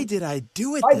 Why did I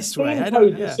do it this way? I've seen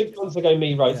code that 6 months ago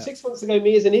me wrote. Yeah. 6 months ago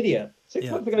me is an idiot. 6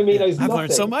 months ago me knows nothing. I've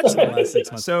learned so much in the last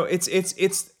 6 months. So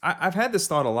I've had this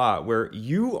thought a lot where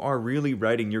you are really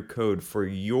writing your code for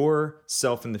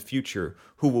yourself in the future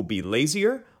who will be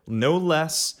lazier, know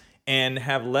less, and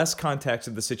have less context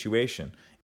of the situation.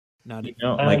 And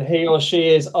he or she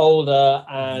is older,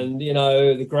 and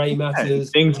the grey matters.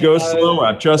 Things go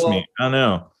slower. Trust me, I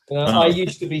know. I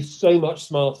used to be so much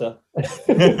smarter,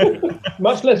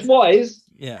 much less wise.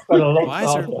 Yeah, but a lot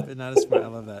wiser, smarter. But not as smart. I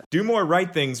love that. Do more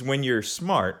right things when you're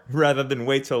smart, rather than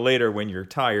wait till later when you're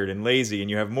tired and lazy, and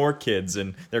you have more kids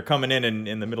and they're coming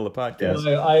in the middle of the podcast.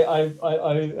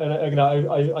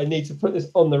 I need to put this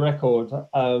on the record.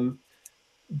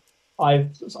 I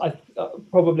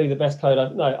probably the best code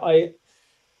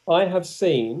I have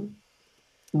seen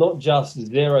not just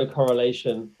zero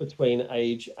correlation between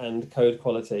age and code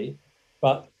quality,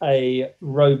 but a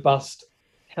robust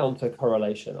counter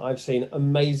correlation. I've seen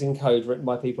amazing code written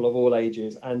by people of all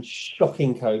ages and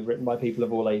shocking code written by people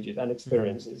of all ages and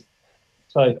experiences.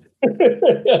 So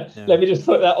let me just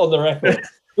put that on the record.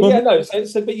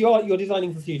 But but you're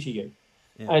designing for future you.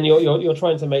 Yeah. And you're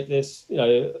trying to make this,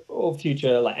 all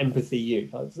future like empathy you,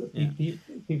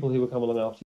 people who will come along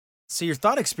after you. So your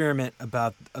thought experiment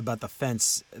about the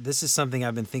fence, this is something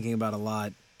I've been thinking about a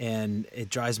lot, and it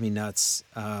drives me nuts.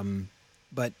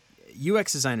 But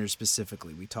UX designers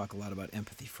specifically, we talk a lot about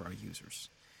empathy for our users.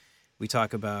 We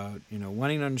talk about,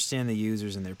 wanting to understand the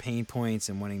users and their pain points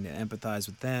and wanting to empathize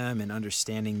with them and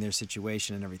understanding their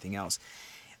situation and everything else.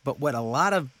 But what a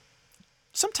lot of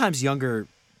sometimes younger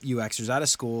UXers out of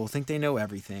school think they know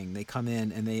everything. They come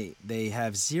in and they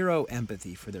have zero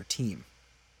empathy for their team.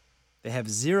 They have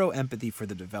zero empathy for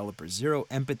the developers, zero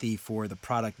empathy for the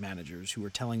product managers who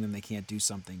are telling them they can't do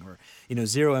something, or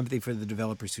zero empathy for the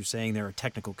developers who are saying there are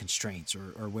technical constraints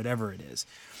or whatever it is.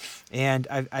 And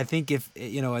I think if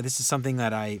this is something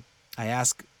that I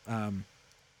ask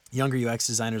younger UX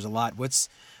designers a lot.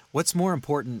 What's more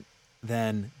important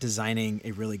than designing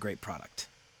a really great product?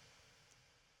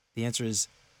 The answer is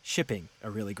shipping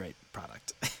a really great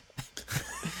product.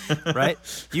 Right?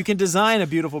 You can design a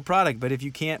beautiful product, but if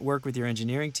you can't work with your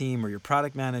engineering team or your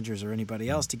product managers or anybody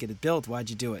else to get it built, why'd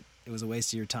you do it? It was a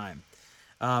waste of your time.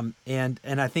 And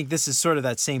I think this is sort of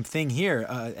that same thing here.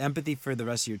 Empathy for the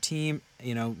rest of your team.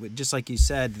 Just like you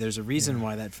said, there's a reason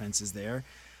why that fence is there.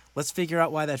 Let's figure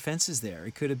out why that fence is there.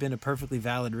 It could have been a perfectly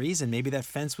valid reason. Maybe that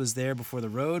fence was there before the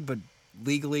road, but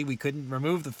legally we couldn't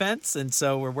remove the fence, and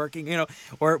so we're working,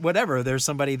 or whatever. There's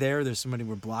somebody there. There's somebody,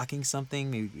 we're blocking something.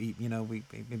 Maybe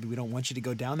we don't want you to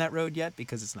go down that road yet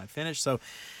because it's not finished. So,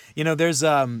 there's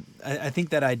I think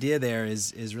that idea there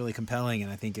is really compelling,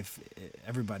 and I think if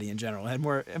everybody in general had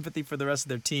more empathy for the rest of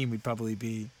their team, we'd probably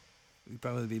be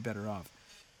better off.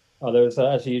 Oh, there was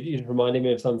actually, you just reminded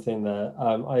me of something there.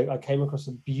 I came across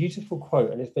a beautiful quote,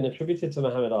 and it's been attributed to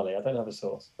Muhammad Ali. I don't have a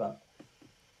source, but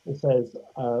it says,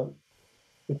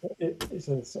 it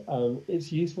says,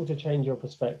 it's useful to change your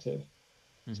perspective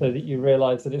so that you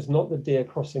realize that it's not the deer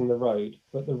crossing the road,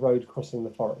 but the road crossing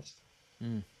the forest.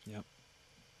 Yep.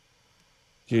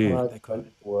 And I Gee,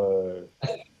 went, whoa.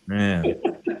 man.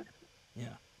 Yeah.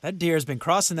 That deer's been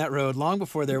crossing that road long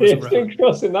before there was a It's road. been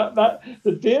crossing that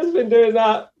the deer's been doing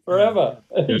that forever.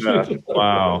 Yeah.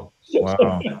 Wow.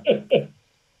 Wow.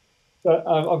 So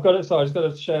I've got it. So I just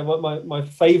got to share what my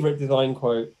favorite design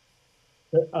quote,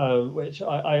 which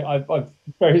I'm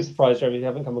very surprised, Jeremy, you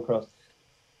haven't come across.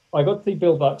 I got to see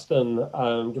Bill Buxton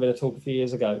giving a talk a few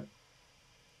years ago,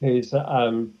 who's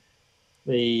I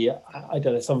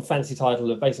don't know, some fancy title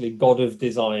of basically God of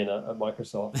Design at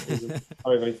Microsoft. He's a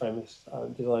very, very famous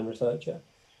design researcher.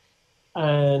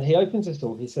 And he opens his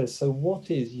talk. He says, "So what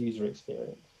is user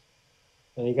experience?"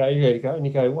 And you go,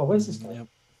 well, where's this going? Yep.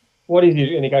 What is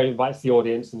user? And he goes, invites the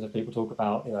audience, and so people talk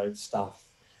about, stuff.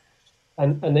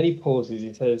 And then he pauses.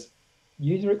 He says,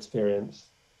 "User experience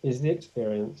is the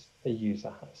experience a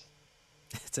user has."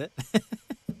 That's it.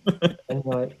 And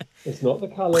like, it's not the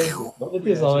colors, it's not the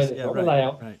design, it's not the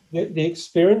layout. Right. The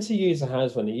experience a user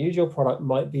has when they use your product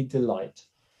might be delight.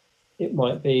 It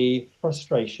might be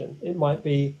frustration. It might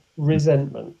be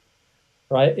resentment,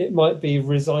 right? It might be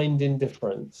resigned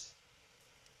indifference.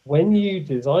 When you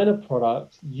design a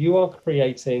product, you are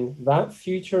creating that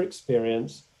future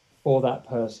experience for that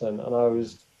person. And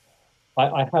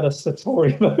I had a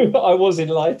Satori moment. I was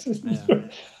enlightened. Yeah.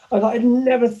 I'd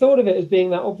never thought of it as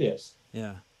being that obvious.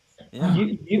 Yeah.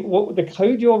 What the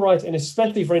code you're writing,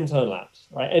 especially for internal apps,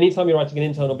 right? Anytime you're writing an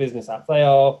internal business app, they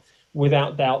are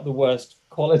without doubt the worst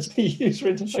quality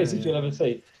user interfaces you'll ever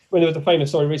see. When there was a famous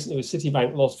story recently, was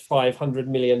Citibank lost $500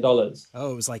 million.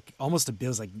 Oh, it was like almost a bill. It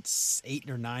was like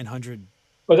 800 or 900.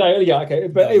 But okay,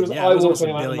 but it was eye-watering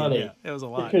amount of money. Yeah, it was a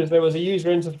lot because there was a user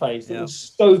interface that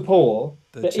was so poor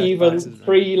that even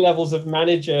three levels of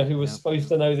manager who was supposed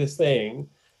to know this thing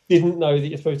didn't know that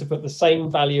you're supposed to put the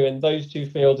same value in those two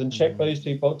fields and check those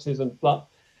two boxes and blah.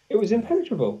 It was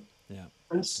impenetrable. Yeah.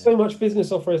 And so much business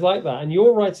software is like that. And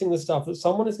you're writing the stuff that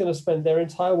someone is going to spend their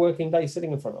entire working day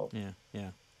sitting in front of.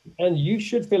 Yeah. And you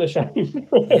should feel ashamed.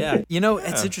 Yeah.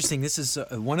 It's interesting. This is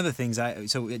one of the things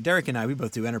so Derek and I, we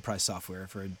both do enterprise software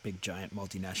for a big, giant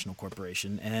multinational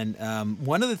corporation. And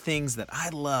one of the things that I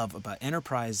love about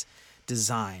enterprise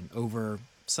design over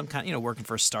some kind, working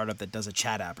for a startup that does a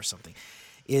chat app or something,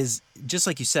 is just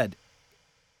like you said,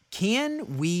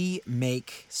 can we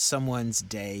make someone's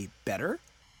day better?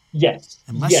 Yes.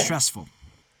 And less stressful?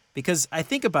 Because I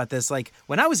think about this, like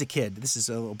when I was a kid, this is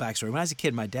a little backstory. When I was a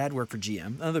kid, my dad worked for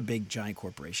GM, another big, giant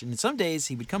corporation. And some days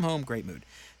he would come home, great mood.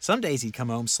 Some days he'd come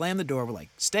home, slam the door, we're like,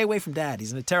 stay away from Dad.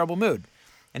 He's in a terrible mood.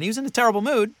 And he was in a terrible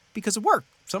mood because of work.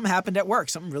 Something happened at work.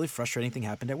 Something really frustrating thing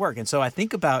happened at work. And so I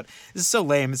think about, this is so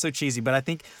lame, it's so cheesy, but I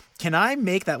think, can I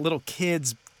make that little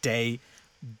kid's day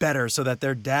better so that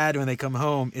their dad, when they come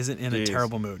home, isn't in a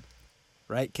terrible mood?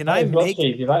 Right? Can I make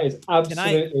cheesy. That is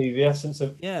absolutely the essence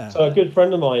of. Yeah. So a good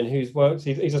friend of mine who's worked,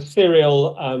 he's a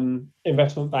serial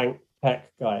investment bank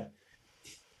tech guy.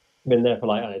 Been there for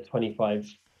like, I don't know, 25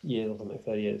 years or something,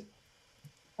 30 years.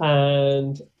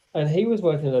 And he was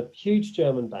working in a huge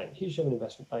German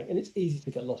investment bank, and it's easy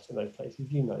to get lost in those places,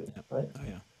 right? Oh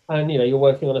yeah. And you're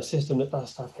working on a system that does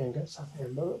stuff here and gets stuff here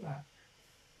and blah, blah, blah.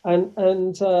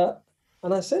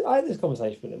 And I said, I had this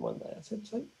conversation with him one day. I said,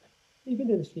 so you've been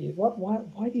doing this for years.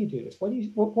 Why do you do this? What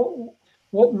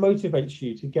motivates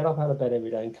you to get up out of bed every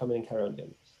day and come in and carry on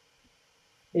doing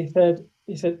this?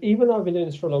 He said, even though I've been doing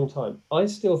this for a long time, I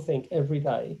still think every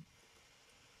day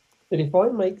that if I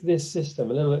make this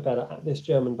system a little bit better at this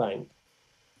German bank,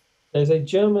 there's a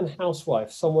German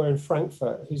housewife somewhere in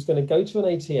Frankfurt who's going to go to an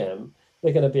ATM.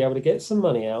 They're going to be able to get some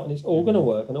money out, and it's all going to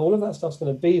work, and all of that stuff's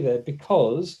going to be there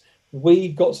because we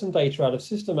got some data out of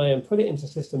system A and put it into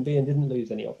system B and didn't lose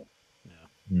any of it.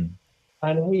 Yeah.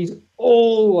 And he's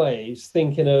always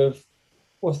thinking of,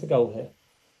 what's the goal here?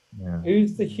 Yeah.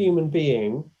 Who's the human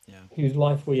being whose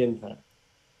life we impact?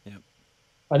 Yeah.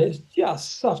 And it's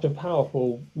just such a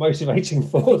powerful, motivating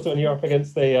force when you're up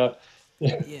against the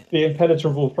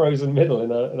impenetrable frozen middle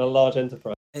in a large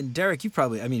enterprise. And Derek, you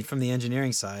probably, from the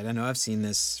engineering side, I know I've seen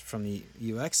this from the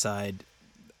UX side,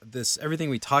 everything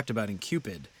we talked about in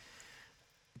Cupid.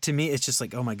 To me, it's just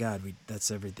like, oh my God, that's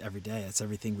every day. That's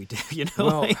everything we do,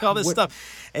 like all this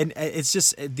stuff. And it's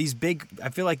just these big, I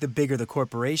feel like the bigger the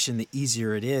corporation, the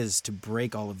easier it is to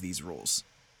break all of these rules,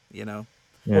 Yeah.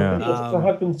 To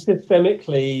have them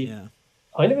systemically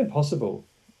kind of impossible.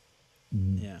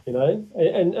 Yeah.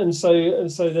 And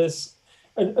so there's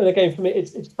and again for me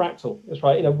it's fractal. It's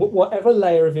right. Whatever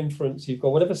layer of influence you've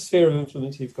got, whatever sphere of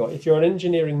influence you've got, if you're an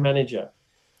engineering manager,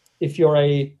 if you're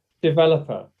a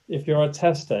developer, if you're a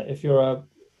tester, if you're a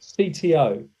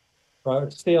CTO, right, a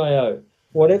CIO,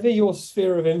 whatever your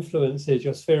sphere of influence is,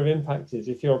 your sphere of impact is,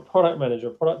 if you're a product manager,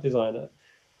 a product designer,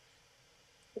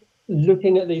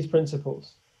 looking at these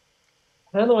principles,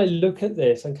 can I look at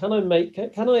this and can I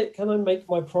make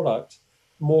my product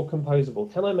more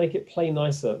composable? Can I make it play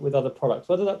nicer with other products?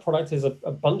 Whether that product is a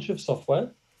bunch of software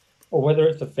or whether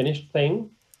it's a finished thing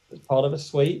that's part of a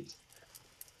suite.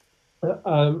 Can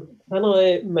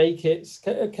I make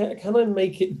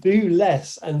it do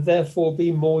less and therefore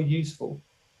be more useful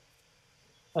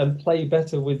and play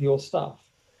better with your stuff?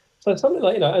 So something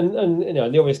like, and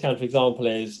the obvious counterexample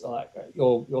is like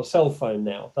your cell phone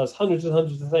now does hundreds and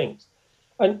hundreds of things.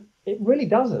 And it really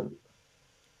doesn't.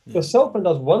 Yeah. Your cell phone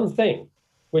does one thing,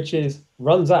 which is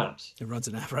runs apps. It runs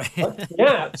an app, right? The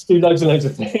apps do loads and loads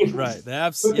of things. Right. The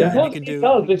apps, yeah, you can do. It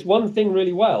does this one thing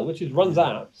really well, which is runs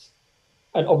apps.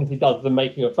 And obviously does the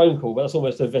making a phone call, but that's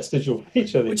almost a vestigial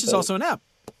feature. Which is also an app.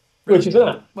 Really. Which is an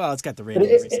app. Well, it's got the radio.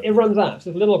 It runs apps. It's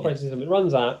a little operating system. It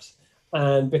runs apps.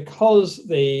 And because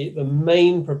the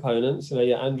main proponents,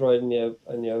 your Android and your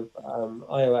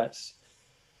iOS,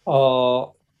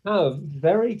 have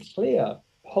very clear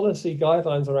policy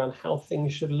guidelines around how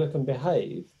things should look and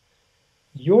behave,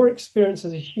 your experience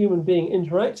as a human being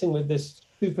interacting with this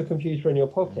supercomputer in your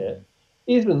pocket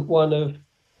isn't one of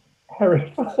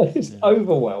terrified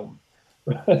overwhelm.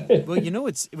 Right? Well,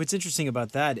 what's interesting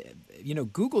about that,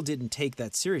 Google didn't take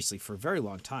that seriously for a very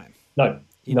long time. No.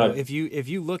 If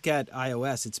you look at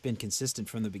iOS, it's been consistent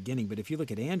from the beginning, but if you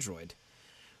look at Android,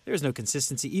 there's no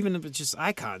consistency, even if it's just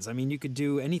icons. I mean, you could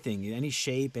do anything, any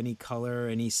shape, any color,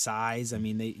 any size. I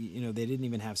mean, they didn't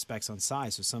even have specs on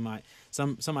size. So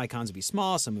some icons would be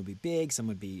small, some would be big, some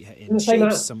would be in the same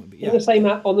app. Some would be in the same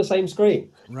app on the same screen.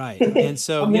 Right, and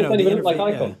so they look like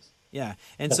icons. Yeah,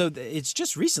 and so it's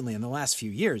just recently, in the last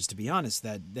few years, to be honest,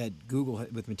 that Google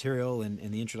with Material and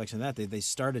the introduction of that, they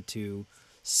started to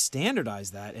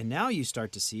standardize that, and now you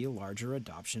start to see a larger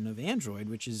adoption of Android,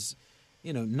 which is,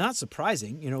 not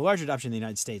surprising. Larger adoption in the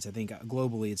United States. I think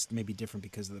globally it's maybe different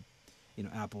because of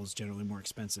Apple is generally more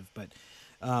expensive, but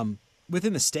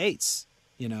within the States,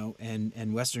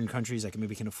 and Western countries that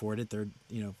maybe can afford it, they're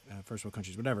first world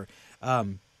countries, whatever,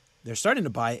 they're starting to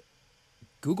buy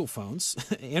Google phones,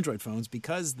 Android phones,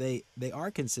 because they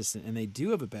are consistent and they do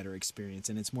have a better experience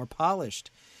and it's more polished.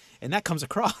 And that comes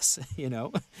across,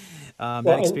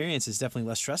 that experience is definitely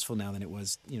less stressful now than it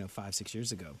was, 5, 6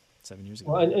 years ago, 7 years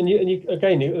ago. Well, and you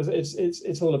again,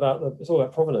 it's all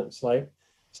about provenance. Like,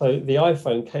 so the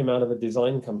iPhone came out of a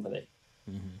design company,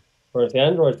 whereas the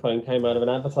Android phone came out of an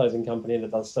advertising company that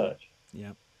does search.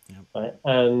 Yeah. Right.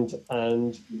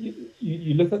 And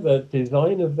you look at the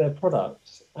design of their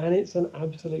products, and it's an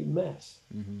absolute mess.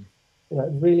 It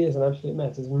really is an absolute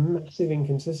mess. There's massive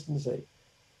inconsistency.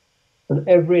 And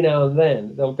every now and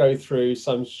then they'll go through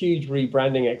some huge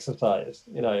rebranding exercise,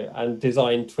 and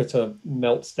design Twitter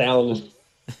melts down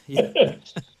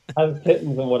as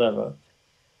kittens and whatever.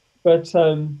 But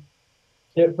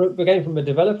again, from a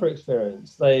developer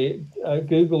experience,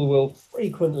 Google will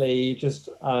frequently just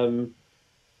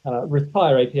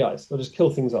retire APIs. They'll just kill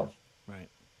things off. Right.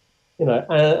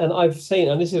 And I've seen,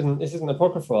 and this isn't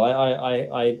apocryphal.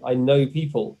 I know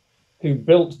people who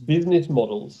built business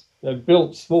models,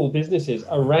 built small businesses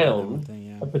around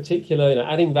a particular,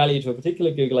 adding value to a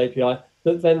particular Google API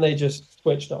that then they just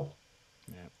switched off.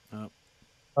 Yeah.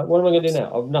 Like, what am I going to do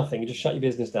now? Oh, nothing. You just shut your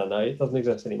business down. No, it doesn't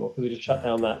exist anymore because we just shut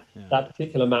down that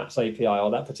particular Maps API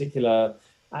or that particular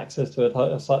access to a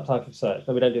type of search.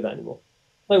 No, we don't do that anymore.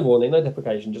 No warning, no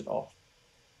deprecation, just off.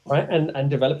 Right? And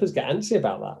developers get antsy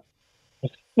about that.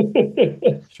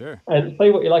 Sure. And say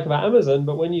what you like about Amazon,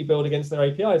 but when you build against their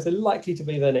APIs, they're likely to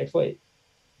be there next week.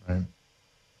 Right.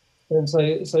 And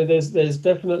so there's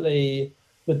definitely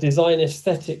the design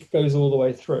aesthetic goes all the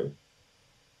way through.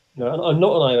 And I'm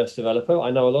not an iOS developer.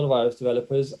 I know a lot of iOS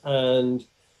developers, and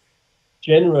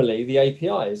generally the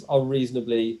APIs are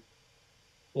reasonably,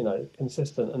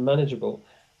 consistent and manageable.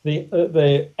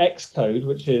 The Xcode,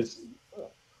 which is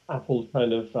Apple's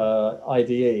kind of IDE,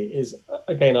 is,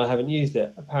 again, I haven't used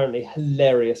it, apparently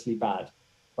hilariously bad,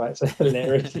 right? So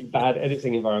hilariously bad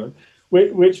editing environment,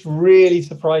 which really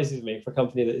surprises me for a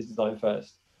company that is design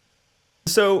first.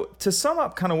 So to sum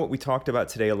up kind of what we talked about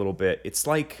today a little bit, it's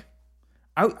like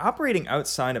operating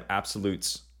outside of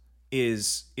absolutes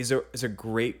is a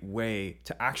great way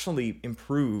to actually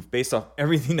improve, based off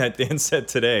everything that Dan said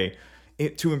today,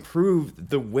 to improve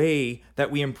the way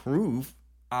that we improve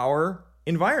our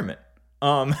environment,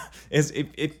 is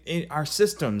if our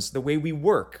systems, the way we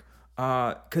work.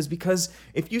 Because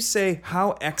if you say,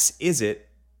 how X is it,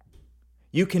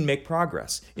 you can make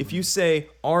progress. If you say,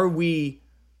 are we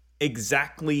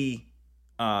exactly,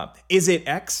 is it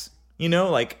X? You know,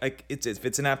 like if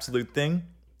it's an absolute thing,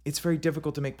 it's very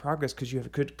difficult to make progress because you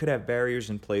could have barriers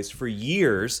in place for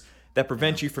years that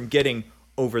prevent you from getting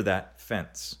over that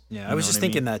fence. Yeah, You I was know just what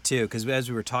thinking mean? that too, because as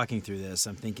we were talking through this,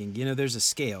 I'm thinking, there's a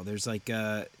scale. There's like,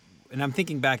 and I'm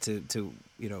thinking back to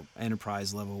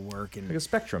enterprise level work and Like a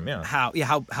spectrum, yeah. how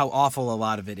awful a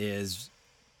lot of it is.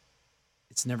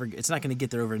 It's not going to get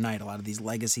there overnight. A lot of these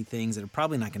legacy things that are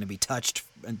probably not going to be touched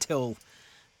until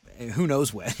who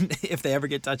knows when, if they ever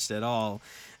get touched at all.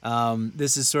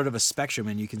 This is sort of a spectrum,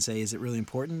 and you can say, is it really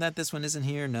important that this one isn't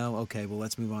here? No. Okay, well,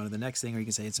 let's move on to the next thing. Or you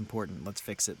can say it's important. Let's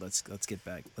fix it. Let's get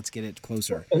back. Let's get it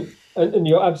closer. And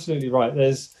you're absolutely right.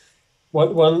 There's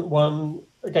one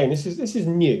again. This is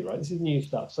new, right? This is new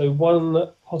stuff. So one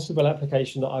possible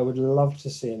application that I would love to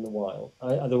see in the wild.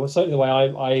 Certainly the way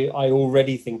I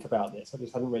already think about this. I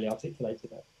just hadn't really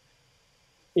articulated it.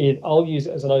 Is I'll use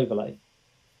it as an overlay.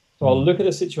 So I'll look at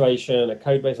a situation, a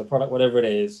code base, a product, whatever it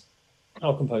is.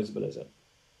 How composable is it?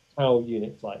 How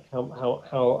Unix-like?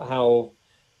 How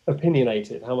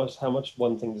opinionated? How much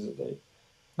one thing does it do?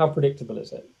 How predictable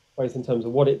is it? Both in terms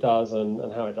of what it does and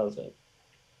how it does it.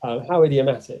 How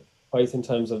idiomatic, both in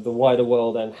terms of the wider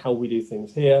world and how we do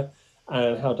things here,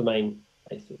 and how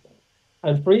domain-based is it.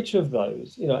 And for each of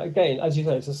those, again, as you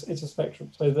say, it's a spectrum.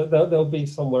 So there'll be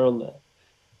somewhere on there.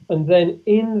 And then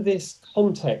in this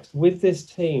context, with this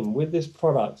team, with this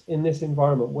product, in this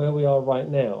environment where we are right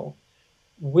now,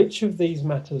 which of these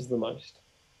matters the most?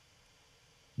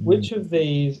 Which of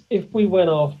these, if we went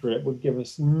after it, would give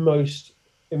us most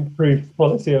improved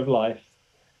quality of life,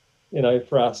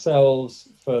 for ourselves,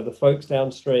 for the folks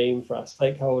downstream, for our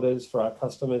stakeholders, for our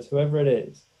customers, whoever it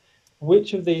is?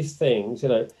 Which of these things,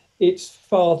 it's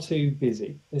far too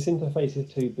busy. This interface is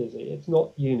too busy. It's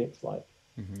not Unix-like.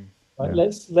 Mm-hmm. Right? Yeah.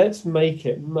 Let's make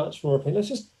it much more appealing. Let's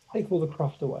just take all the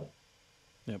cruft away.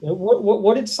 Yep.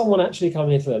 What did someone actually come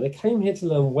here to learn? They came here to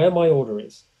learn where my order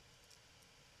is.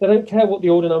 They don't care what the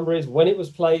order number is, when it was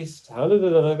placed, how.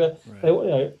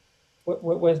 Right.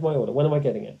 Where's my order? When am I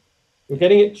getting it? You're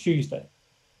getting it Tuesday.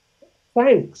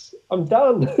 Thanks. I'm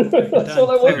done. That's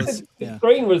all I wanted. The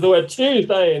screen was the word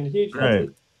Tuesday and huge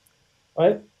letters.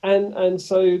 Right. And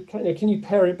so can you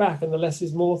pare it back and the less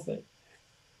is more thing?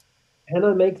 Can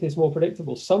I make this more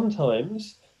predictable?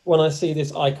 Sometimes when I see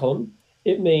this icon,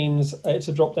 it means it's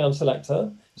a drop-down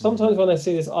selector. Sometimes when I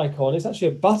see this icon, it's actually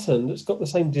a button that's got the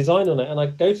same design on it. And I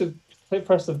go to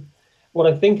press what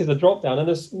I think is a drop-down and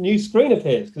a new screen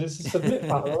appears because it's a submit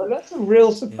button. Like, that's a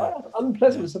real surprise,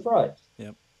 unpleasant surprise.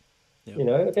 Yep.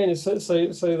 Again, so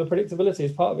the predictability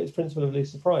is part of its principle of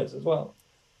least surprise as well.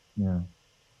 Yeah.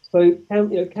 So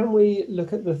can we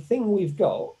look at the thing we've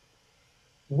got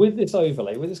with this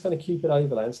overlay, with this kind of Cupid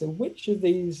overlay, and say which of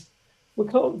these, we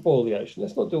can't boil the ocean.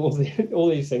 Let's not do all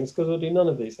these things because we'll do none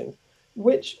of these things.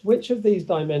 Which of these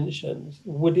dimensions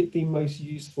would it be most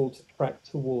useful to track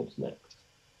towards next?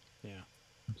 Yeah,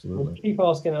 absolutely. We'll keep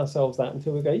asking ourselves that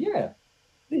until we go, yeah,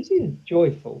 this is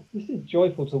joyful. This is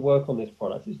joyful to work on this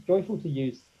product. It's joyful to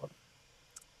use this product.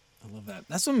 I love that.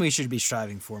 That's what we should be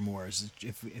striving for more. Is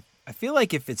if I feel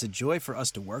like if it's a joy for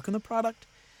us to work on the product,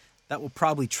 that will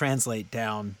probably translate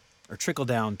down or trickle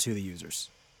down to the users.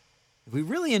 If we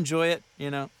really enjoy it,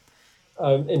 IntelliJ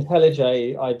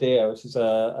IDEA, which is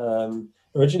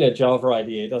originally a Java IDE,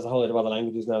 it does a whole lot of other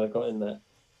languages now they've got in there.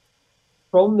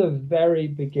 From the very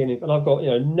beginning, and I've got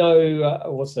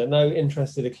no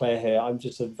interest to declare here. I'm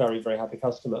just a very, very happy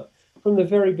customer. From the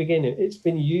very beginning, it's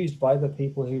been used by the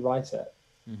people who write it.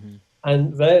 Mm-hmm.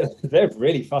 And they're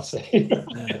really fussy.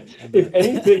 If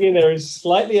anything in there is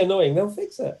slightly annoying, they'll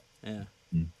fix it. Yeah.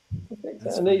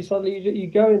 And then suddenly you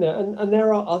go in there, and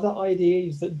there are other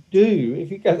IDEs that do.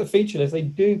 If you go to the feature list, they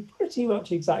do pretty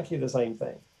much exactly the same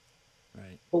thing.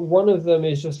 Right. But one of them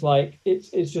is just like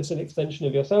it's just an extension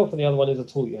of yourself, and the other one is a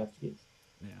tool you have to use.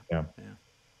 Yeah. I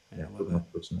love that.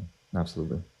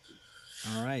 Absolutely.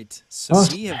 All right. So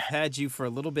we have had you for a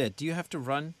little bit. Do you have to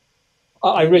run?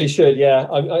 I really should. Yeah.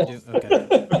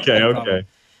 Okay. Okay.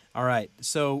 All right.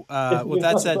 So with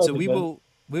that said, so we will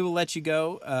let you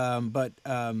go. But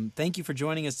thank you for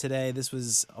joining us today. This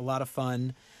was a lot of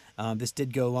fun. This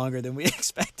did go longer than we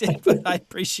expected, but I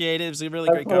appreciate it. It was a really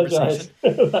great conversation.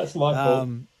 That's my fault.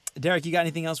 Derek, you got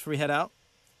anything else before we head out?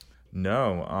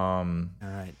 No. All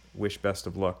right. Wish best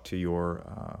of luck to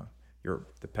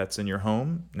the pets in your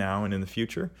home now and in the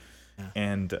future. Yeah.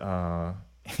 And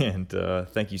And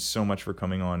thank you so much for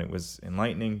coming on. It was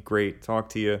enlightening, great, talk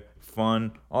to you,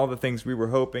 fun, all the things we were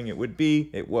hoping it would be.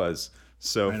 It was.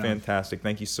 So Right on. fantastic.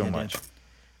 Thank you so much.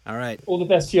 All right. All the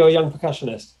best to your young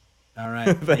percussionist. All right.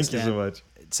 Thank Thanks, you Dan. so much.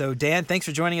 So, Dan, thanks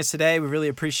for joining us today. We really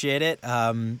appreciate it.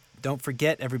 Don't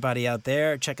forget, everybody out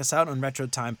there, check us out on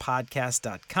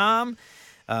retrotimepodcast.com.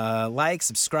 Like,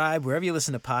 subscribe, wherever you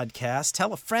listen to podcasts.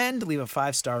 Tell a friend, leave a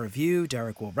 5-star review.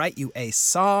 Derek will write you a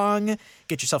song.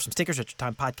 Get yourself some stickers,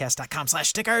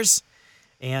 retrotimepodcast.com/stickers.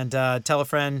 And tell a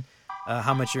friend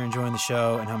how much you're enjoying the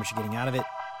show and how much you're getting out of it.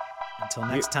 Until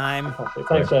next time, Fantastic.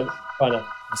 Thanks, gents. Bye now.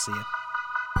 we'll see you.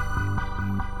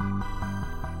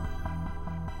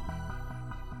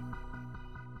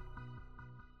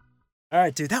 All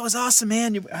right, dude, that was awesome,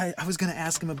 man. I was gonna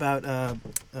ask him about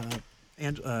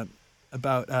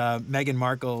Meghan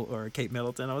Markle or Kate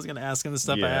Middleton. I was gonna ask him the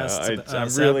stuff I asked.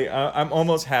 I'm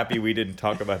almost happy we didn't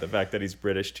talk about the fact that he's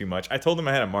British too much. I told him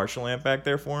I had a Marshall amp back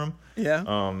there for him. Yeah.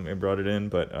 And brought it in,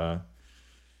 but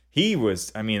he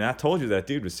was. I mean, I told you that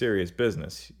dude was serious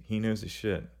business. He knows his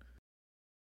shit.